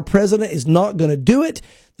know that our president is not going to do it.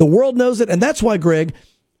 The world knows it. And that's why, Greg,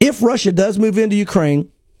 if Russia does move into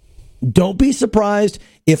Ukraine, Don't be surprised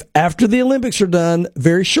if after the Olympics are done,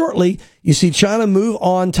 very shortly, you see China move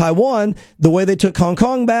on Taiwan the way they took Hong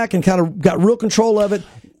Kong back and kind of got real control of it,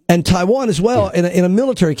 and Taiwan as well in a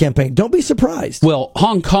military campaign. Don't be surprised. Well,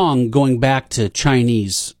 Hong Kong, going back to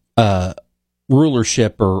Chinese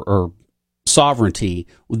rulership or sovereignty,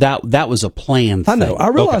 that was a planned thing. I know. I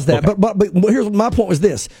realize that. Okay. But here's my point was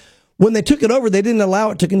this. When they took it over, they didn't allow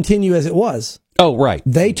it to continue as it was. Oh, right.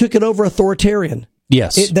 They took it over authoritarian.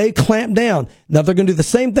 Yes. They clamped down. Now they're going to do the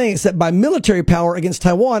same thing, except by military power against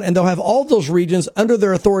Taiwan, and they'll have all those regions under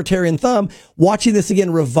their authoritarian thumb. Watching this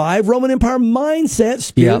again, revive Roman Empire mindset,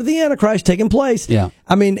 spirit of the Antichrist taking place. Yeah.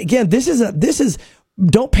 I mean, again, this is.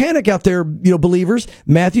 Don't panic out there, believers.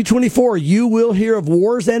 Matthew 24, you will hear of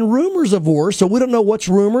wars and rumors of wars. So we don't know what's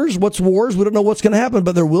rumors, what's wars. We don't know what's going to happen,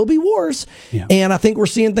 but there will be wars. Yeah. And I think we're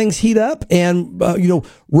seeing things heat up. And,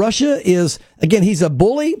 Russia is, again, he's a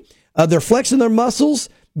bully. They're flexing their muscles.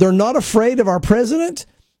 They're not afraid of our president.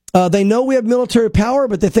 They know we have military power,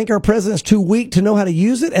 but they think our president's too weak to know how to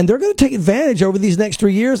use it. And they're going to take advantage over these next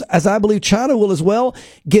 3 years, as I believe China will as well.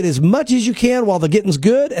 Get as much as you can while the getting's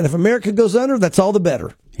good. And if America goes under, that's all the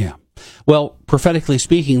better. Yeah. Well, prophetically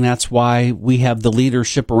speaking, that's why we have the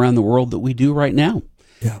leadership around the world that we do right now.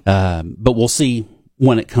 Yeah. But we'll see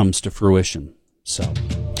when it comes to fruition. So,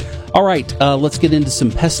 all right, let's get into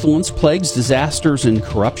some pestilence, plagues, disasters, and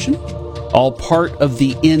corruption. All part of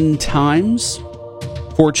the end times.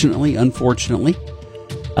 Fortunately, unfortunately.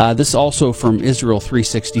 This also from Israel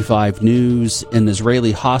 365 News. An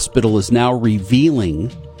Israeli hospital is now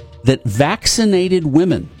revealing that vaccinated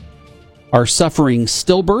women are suffering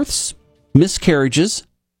stillbirths, miscarriages,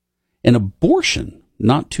 and abortion.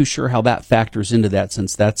 Not too sure how that factors into that,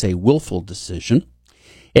 since that's a willful decision,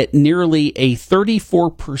 at nearly a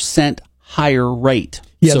 34% higher rate.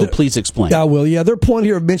 Yeah, so please explain. I will. Yeah, their point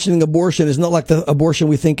here of mentioning abortion is not like the abortion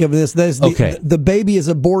we think of this. That is the baby is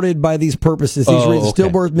aborted by these purposes, these reasons,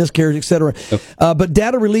 stillbirth, miscarriage, etc. Okay. But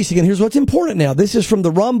data releasing, and here's what's important now. This is from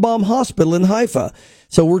the Rambam Hospital in Haifa.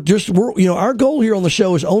 So we're our goal here on the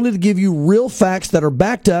show is only to give you real facts that are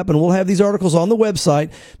backed up, and we'll have these articles on the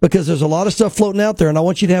website because there's a lot of stuff floating out there, and I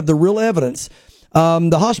want you to have the real evidence.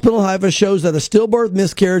 The hospital in Haifa shows that a stillbirth,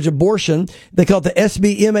 miscarriage, abortion, they call it the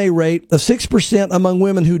SBMA rate of 6% among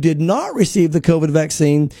women who did not receive the COVID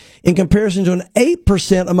vaccine in comparison to an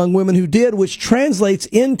 8% among women who did, which translates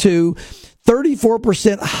into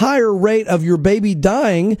 34% higher rate of your baby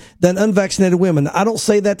dying than unvaccinated women. I don't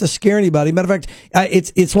say that to scare anybody. Matter of fact,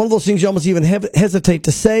 it's one of those things you almost even hesitate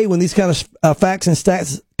to say when these kind of facts and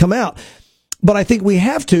stats come out. But I think we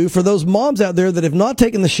have to, for those moms out there that have not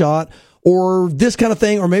taken the shot or this kind of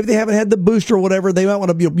thing, or maybe they haven't had the booster or whatever, they might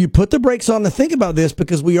want to you put the brakes on and think about this,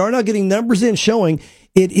 because we are now getting numbers in showing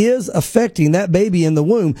it is affecting that baby in the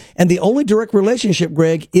womb. And the only direct relationship,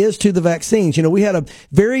 Greg, is to the vaccines. We had a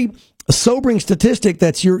very sobering statistic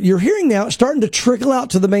that's you're hearing now. It's starting to trickle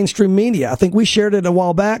out to the mainstream media. I think we shared it a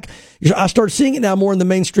while back. I started seeing it now more in the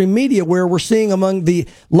mainstream media, where we're seeing among the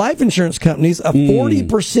life insurance companies a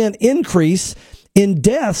 40% increase in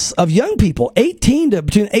deaths of young people,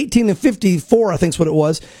 between 18 and 54, I think is what it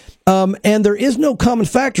was. And there is no common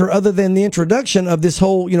factor other than the introduction of this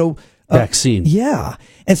whole, vaccine. Yeah.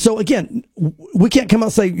 And so again, we can't come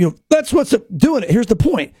out and say, that's what's doing it. Here's the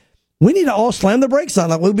point. We need to all slam the brakes on,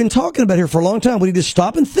 like we've been talking about here for a long time. We need to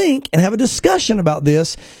stop and think and have a discussion about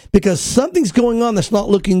this, because something's going on that's not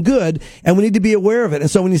looking good, and we need to be aware of it. And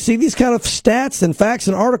so when you see these kind of stats and facts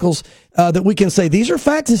and articles that we can say, these are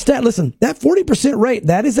facts and stats, listen, that 40% rate,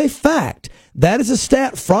 that is a fact. That is a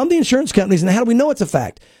stat from the insurance companies. And how do we know it's a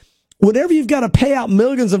fact? Whenever you've got to pay out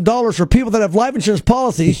millions of dollars for people that have life insurance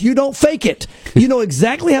policies, you don't fake it. You know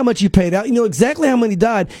exactly how much you paid out. You know exactly how many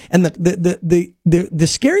died. And the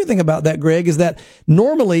scary thing about that, Greg, is that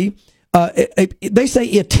normally they say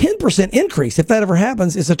a 10% increase, if that ever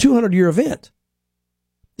happens, is a 200-year event.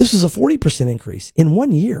 This is a 40% increase in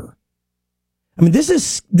 1 year. I mean, this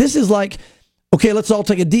is like, okay, let's all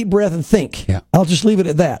take a deep breath and think. Yeah. I'll just leave it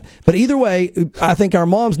at that. But either way, I think our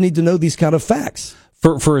moms need to know these kind of facts.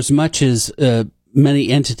 For as much as many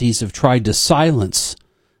entities have tried to silence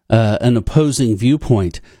an opposing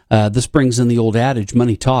viewpoint, this brings in the old adage,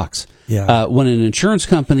 money talks. Yeah. When an insurance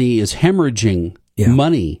company is hemorrhaging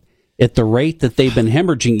money at the rate that they've been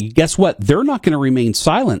hemorrhaging, guess what? They're not going to remain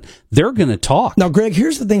silent. They're going to talk. Now, Greg,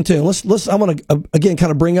 here's the thing, too. I want to, again,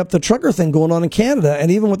 kind of bring up the trucker thing going on in Canada, and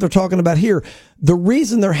even what they're talking about here. The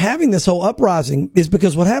reason they're having this whole uprising is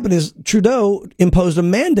because what happened is Trudeau imposed a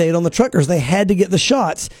mandate on the truckers. They had to get the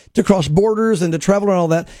shots to cross borders and to travel and all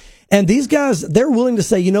that. And these guys, they're willing to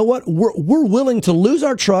say, you know what, we're willing to lose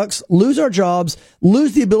our trucks, lose our jobs,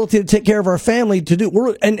 lose the ability to take care of our family,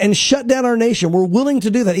 and shut down our nation. We're willing to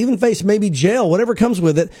do that, even face maybe jail, whatever comes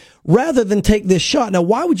with it, rather than take this shot. Now,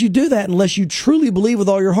 why would you do that unless you truly believe with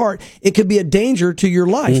all your heart it could be a danger to your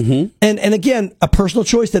life? Mm-hmm. And again, a personal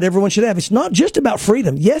choice that everyone should have. It's not just about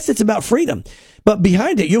freedom. Yes, it's about freedom. But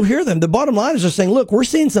behind it, you'll hear them. The bottom line is they're saying, look, we're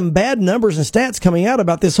seeing some bad numbers and stats coming out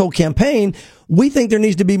about this whole campaign. We think there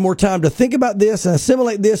needs to be more time to think about this and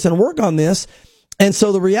assimilate this and work on this. And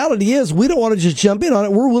so the reality is we don't want to just jump in on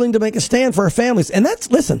it. We're willing to make a stand for our families. And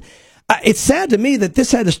listen, it's sad to me that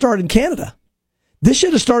this had to start in Canada. This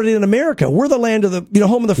should have started in America. We're the land of the,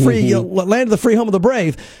 home of the free, land of the free, home of the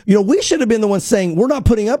brave. We should have been the ones saying we're not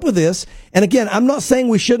putting up with this. And again, I'm not saying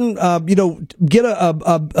we shouldn't, get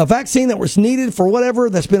a vaccine that was needed for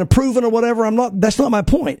whatever that's been proven or whatever. That's not my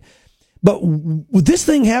point. But this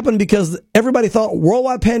thing happened because everybody thought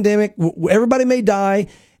worldwide pandemic, everybody may die.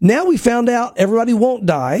 Now we found out everybody won't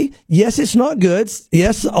die. Yes, it's not good.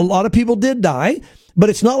 Yes, a lot of people did die. But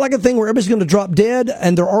it's not like a thing where everybody's going to drop dead,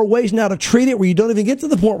 and there are ways now to treat it where you don't even get to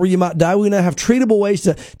the point where you might die. We now have treatable ways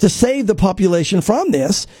to save the population from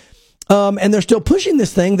this. And they're still pushing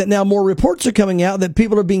this thing that now more reports are coming out that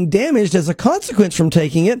people are being damaged as a consequence from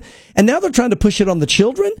taking it. And now they're trying to push it on the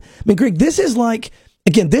children. I mean, Greg, this is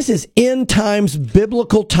this is end times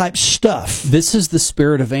biblical type stuff. This is the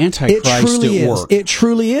spirit of Antichrist at work. It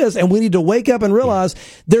truly is. And we need to wake up and realize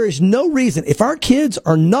there is no reason, if our kids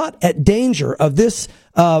are not at danger of this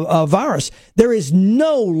virus, there is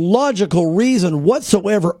no logical reason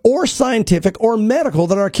whatsoever or scientific or medical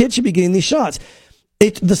that our kids should be getting these shots.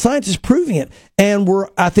 The science is proving it, and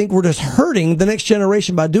I think we're just hurting the next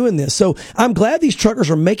generation by doing this. So I'm glad these truckers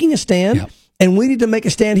are making a stand. Yep. And we need to make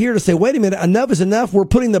a stand here to say, wait a minute, enough is enough. We're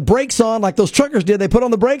putting the brakes on like those truckers did. They put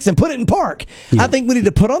on the brakes and put it in park. Yeah. I think we need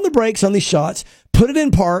to put on the brakes on these shots, put it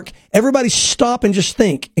in park. Everybody stop and just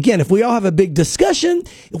think. Again, if we all have a big discussion,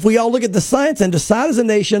 if we all look at the science and decide as a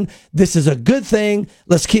nation, this is a good thing,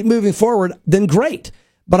 let's keep moving forward, then great.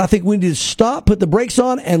 But I think we need to stop, put the brakes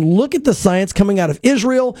on, and look at the science coming out of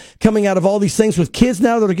Israel, coming out of all these things with kids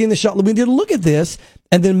now that are getting the shot. We need to look at this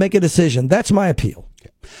and then make a decision. That's my appeal.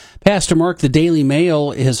 Pastor Mark, the Daily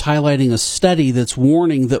Mail is highlighting a study that's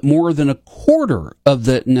warning that more than a quarter of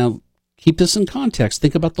now keep this in context,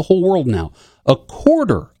 think about the whole world now, a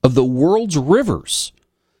quarter of the world's rivers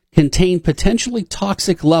contain potentially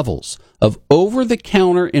toxic levels of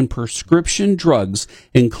over-the-counter and prescription drugs,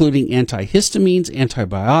 including antihistamines,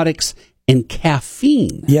 antibiotics, and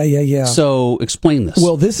caffeine. Yeah. So explain this.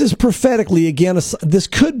 Well, this is prophetically, again, this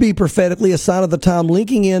could be prophetically a sign of the time,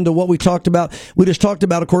 linking into what we talked about. We just talked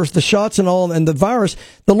about, of course, the shots and all, and the virus.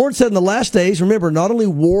 The Lord said in the last days, remember, not only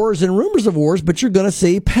wars and rumors of wars, but you're going to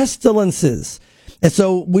see pestilences. And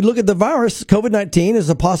so we look at the virus, COVID-19, as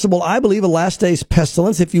a possible, I believe, a last days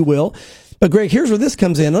pestilence, if you will. But Greg, here's where this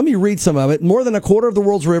comes in. Let me read some of it. More than a quarter of the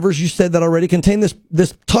world's rivers, you said that already, contain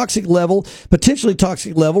this toxic level, potentially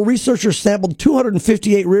toxic level. Researchers sampled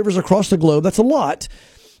 258 rivers across the globe. That's a lot,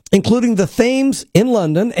 including the Thames in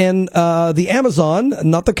London and the Amazon,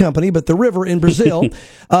 not the company, but the river in Brazil,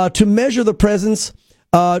 to measure the presence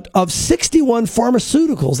of 61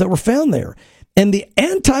 pharmaceuticals that were found there. And the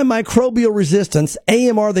antimicrobial resistance,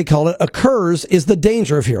 AMR they call it, is the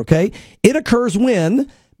danger of here, okay? It occurs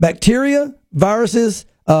when bacteria, viruses,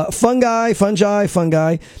 fungi,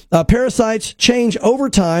 parasites change over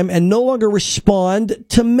time and no longer respond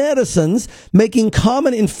to medicines, making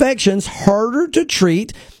common infections harder to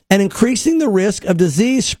treat and increasing the risk of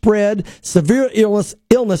disease spread, severe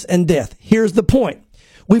illness, and death. Here's the point.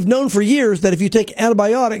 We've known for years that if you take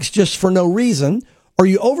antibiotics just for no reason, or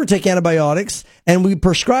you overtake antibiotics, and we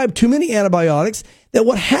prescribe too many antibiotics, that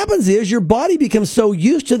what happens is your body becomes so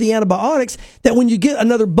used to the antibiotics that when you get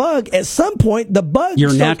another bug, at some point, the bug...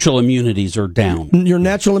 Your natural immunities are down. Your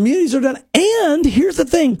natural immunities are down. And here's the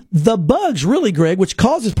thing. The bugs, really, Greg, which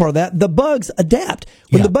causes part of that, the bugs adapt.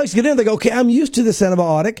 When the bugs get in, they go, okay, I'm used to this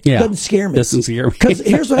antibiotic. It doesn't scare me. Doesn't scare me. Because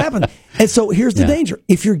here's what happened. And so here's the danger.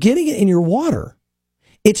 If you're getting it in your water,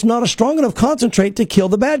 it's not a strong enough concentrate to kill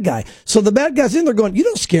the bad guy. So the bad guy's in there going, you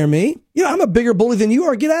don't scare me. I'm a bigger bully than you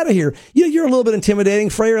are. Get out of here. You're a little bit intimidating,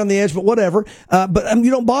 frayer on the edge, but whatever. But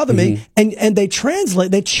you don't bother me. And they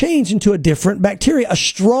change into a different bacteria, a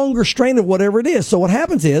stronger strain of whatever it is. So what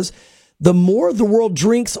happens is the more the world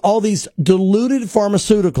drinks all these diluted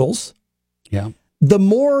pharmaceuticals, the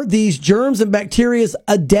more these germs and bacteria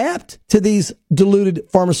adapt to these diluted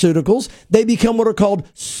pharmaceuticals, they become what are called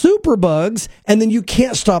superbugs, and then you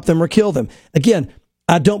can't stop them or kill them. Again,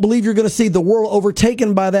 I don't believe you're going to see the world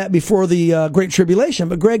overtaken by that before the Great Tribulation.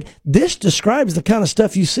 But Greg, this describes the kind of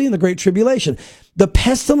stuff you see in the Great Tribulation. The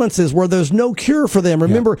pestilences where there's no cure for them.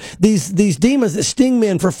 Remember these demons that sting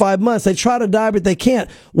men for 5 months. They try to die, but they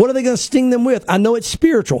can't. What are they going to sting them with? I know it's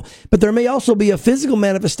spiritual, but there may also be a physical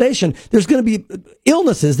manifestation. There's going to be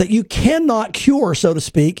illnesses that you cannot cure, so to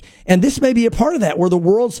speak. And this may be a part of that, where the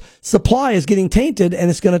world's supply is getting tainted, and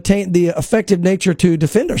it's going to taint the effective nature to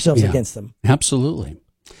defend ourselves against them. Absolutely.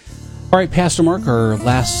 All right, Pastor Mark, our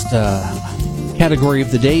last category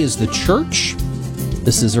of the day is the church.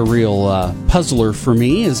 This is a real puzzler for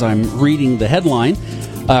me as I'm reading the headline.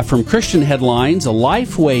 From Christian Headlines, a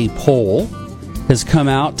Lifeway poll has come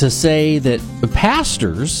out to say that the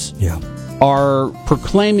pastors are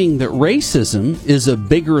proclaiming that racism is a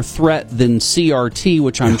bigger threat than CRT,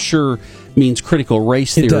 which I'm sure means critical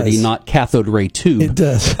race theory, not cathode ray tube. It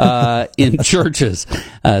does. In churches.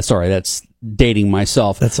 Sorry, that's dating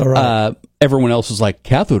myself. That's all right. Everyone else was like,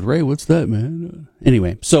 cathode ray, what's that, man?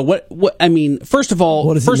 Anyway, so what I mean, first of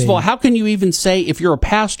all, how can you even say, if you're a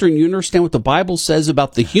pastor and you understand what the Bible says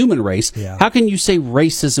about the human race, how can you say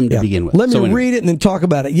racism to begin with? Let me read it and then talk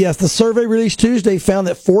about it. Yes, the survey released Tuesday found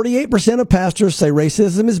that 48% of pastors say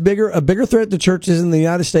racism is a bigger threat to churches in the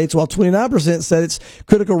United States, while 29% said it's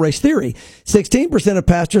critical race theory. 16% of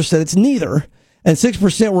pastors said it's neither, and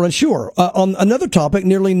 6% were unsure. On another topic,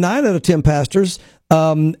 nearly 9 out of 10 pastors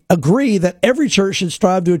agree that every church should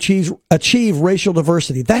strive to achieve racial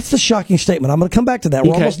diversity. That's the shocking statement. I'm going to come back to that.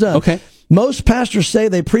 We're almost done. Okay. Most pastors say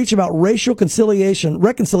they preach about racial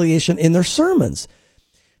reconciliation in their sermons.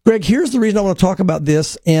 Greg, here's the reason I want to talk about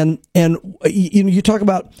this. And you talk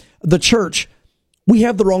about the church. We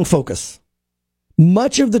have the wrong focus.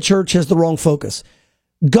 Much of the church has the wrong focus.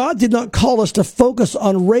 God did not call us to focus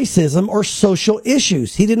on racism or social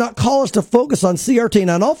issues. He did not call us to focus on CRT.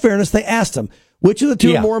 Now, in all fairness, they asked him, which of the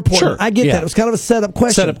two are more important? Sure. I get that. It was kind of a setup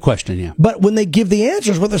question. Yeah. But when they give the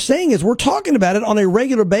answers, what they're saying is we're talking about it on a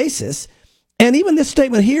regular basis. And even this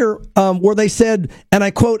statement here, where they said, and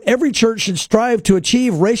I quote, every church should strive to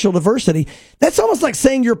achieve racial diversity. That's almost like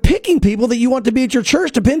saying you're picking people that you want to be at your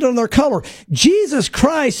church depending on their color. Jesus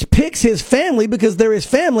Christ picks his family because they're his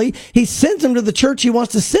family. He sends them to the church he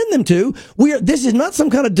wants to send them to. This is not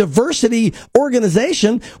some kind of diversity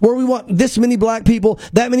organization where we want this many black people,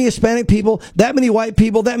 that many Hispanic people, that many white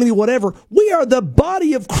people, that many whatever. We are the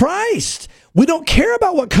body of Christ. We don't care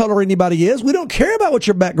about what color anybody is. We don't care about what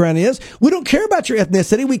your background is. We don't care about your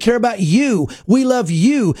ethnicity. We care about you. We love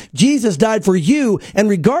you. Jesus died for you. And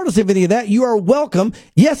regardless of any of that, you are welcome,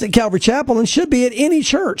 yes, at Calvary Chapel and should be at any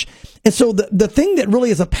church. And so the thing that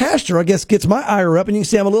really as a pastor, I guess, gets my ire up, and you can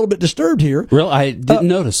see I'm a little bit disturbed here. Real? I didn't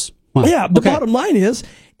notice. Wow. Yeah, the bottom line is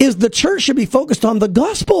the church should be focused on the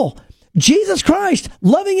gospel. Jesus Christ,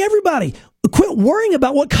 loving everybody. Quit worrying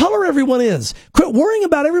about what color everyone is. Quit worrying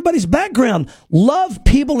about everybody's background. Love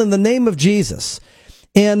people in the name of Jesus.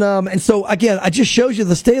 And so again, I just shows you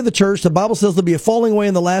the state of the church. The Bible says there'll be a falling away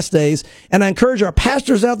in the last days. And I encourage our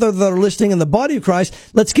pastors out there that are listening in the body of Christ,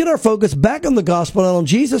 let's get our focus back on the gospel and on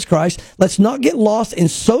Jesus Christ. Let's not get lost in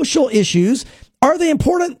social issues. Are they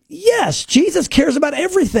important? Yes. Jesus cares about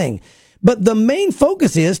everything. But the main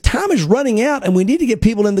focus is time is running out and we need to get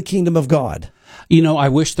people in the kingdom of God. You know, I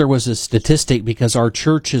wish there was a statistic because our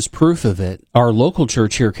church is proof of it. Our local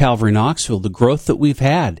church here, Calvary Knoxville, the growth that we've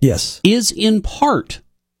had is in part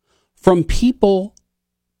from people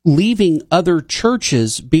leaving other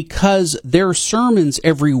churches because their sermons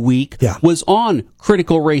every week was on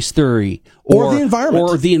critical race theory or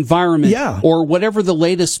the environment or whatever the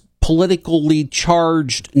latest politically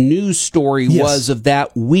charged news story was of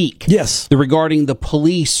that week. Yes. Regarding the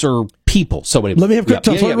police or people. So let me have quick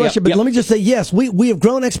time. But let me just say, yes, we have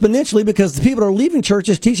grown exponentially because the people are leaving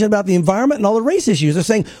churches teaching about the environment and all the race issues. They're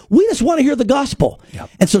saying, we just want to hear the gospel.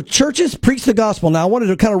 And so churches preach the gospel. Now, I wanted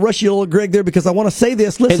to kind of rush you a little, Greg, there because I want to say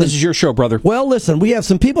this. Listen, hey, this is your show, brother. Well, listen, we have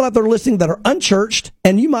some people out there listening that are unchurched,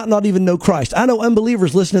 and you might not even know Christ. I know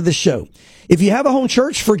unbelievers listen to this show. If you have a home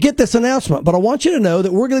church, forget this announcement, but I want you to know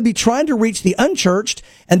that we're going to be trying to reach the unchurched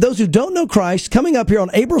and those who don't know Christ coming up here on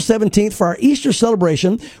April 17th for our Easter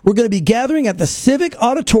celebration. We're going to be gathering at the Civic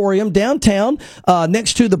Auditorium downtown,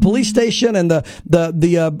 next to the police station and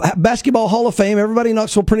the Basketball Hall of Fame. Everybody in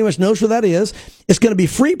Knoxville pretty much knows where that is. It's going to be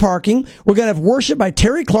free parking. We're going to have worship by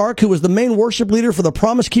Terry Clark, who was the main worship leader for the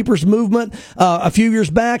Promise Keepers movement a few years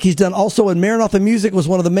back. He's done also in Maranatha Music, was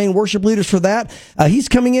one of the main worship leaders for that. He's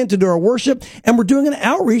coming in to do our worship, and we're doing an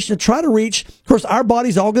outreach to try to reach, of course, our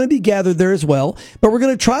body's all going to be gathered there as well, but we're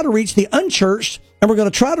going to try to reach the unchurched and we're going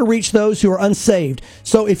to try to reach those who are unsaved.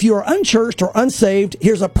 So if you are unchurched or unsaved,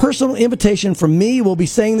 here's a personal invitation from me. We'll be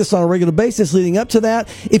saying this on a regular basis leading up to that.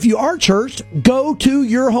 If you are churched, go to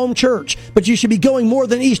your home church, but you should be going more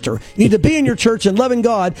than Easter. You need to be in your church and loving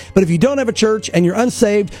God, but if you don't have a church and you're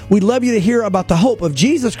unsaved, we'd love you to hear about the hope of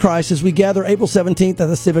Jesus Christ as we gather April 17th at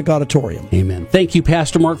the Civic Auditorium. Amen. Thank you,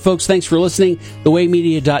 Pastor Mark. Folks, thanks for listening.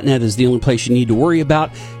 TheWayMedia.net is the only place you need to worry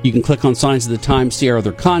about. You can click on Signs of the Times, see our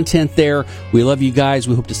other content there. We love you guys.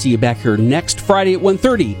 We hope to see you back here next Friday at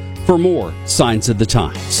 1:30 for more Signs of the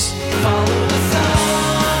Times.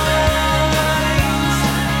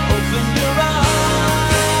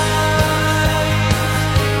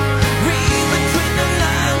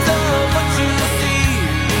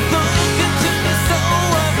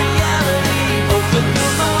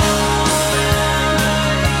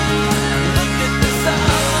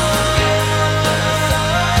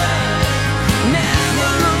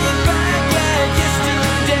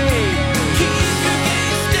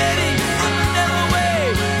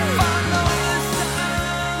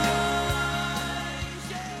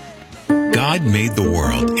 God made the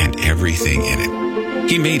world and everything in it.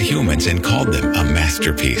 He made humans and called them a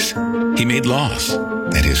masterpiece. He made laws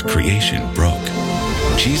that his creation broke.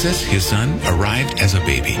 Jesus, his son, arrived as a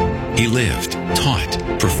baby. He lived, taught,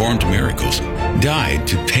 performed miracles, died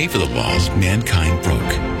to pay for the laws mankind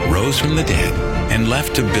broke, rose from the dead, and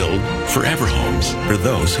left to build forever homes for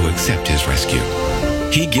those who accept his rescue.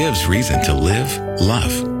 He gives reason to live,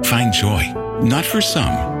 love, find joy, not for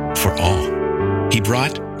some, for all. He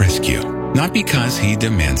brought rescue, not because he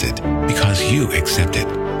demands it, because you accept it,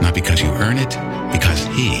 not because you earn it, because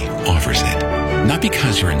he offers it, not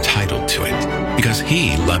because you're entitled to it, because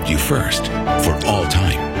he loved you first, for all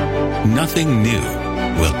time. Nothing new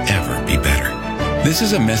will ever be better. This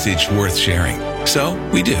is a message worth sharing, so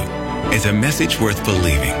we do. It's a message worth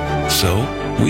believing, so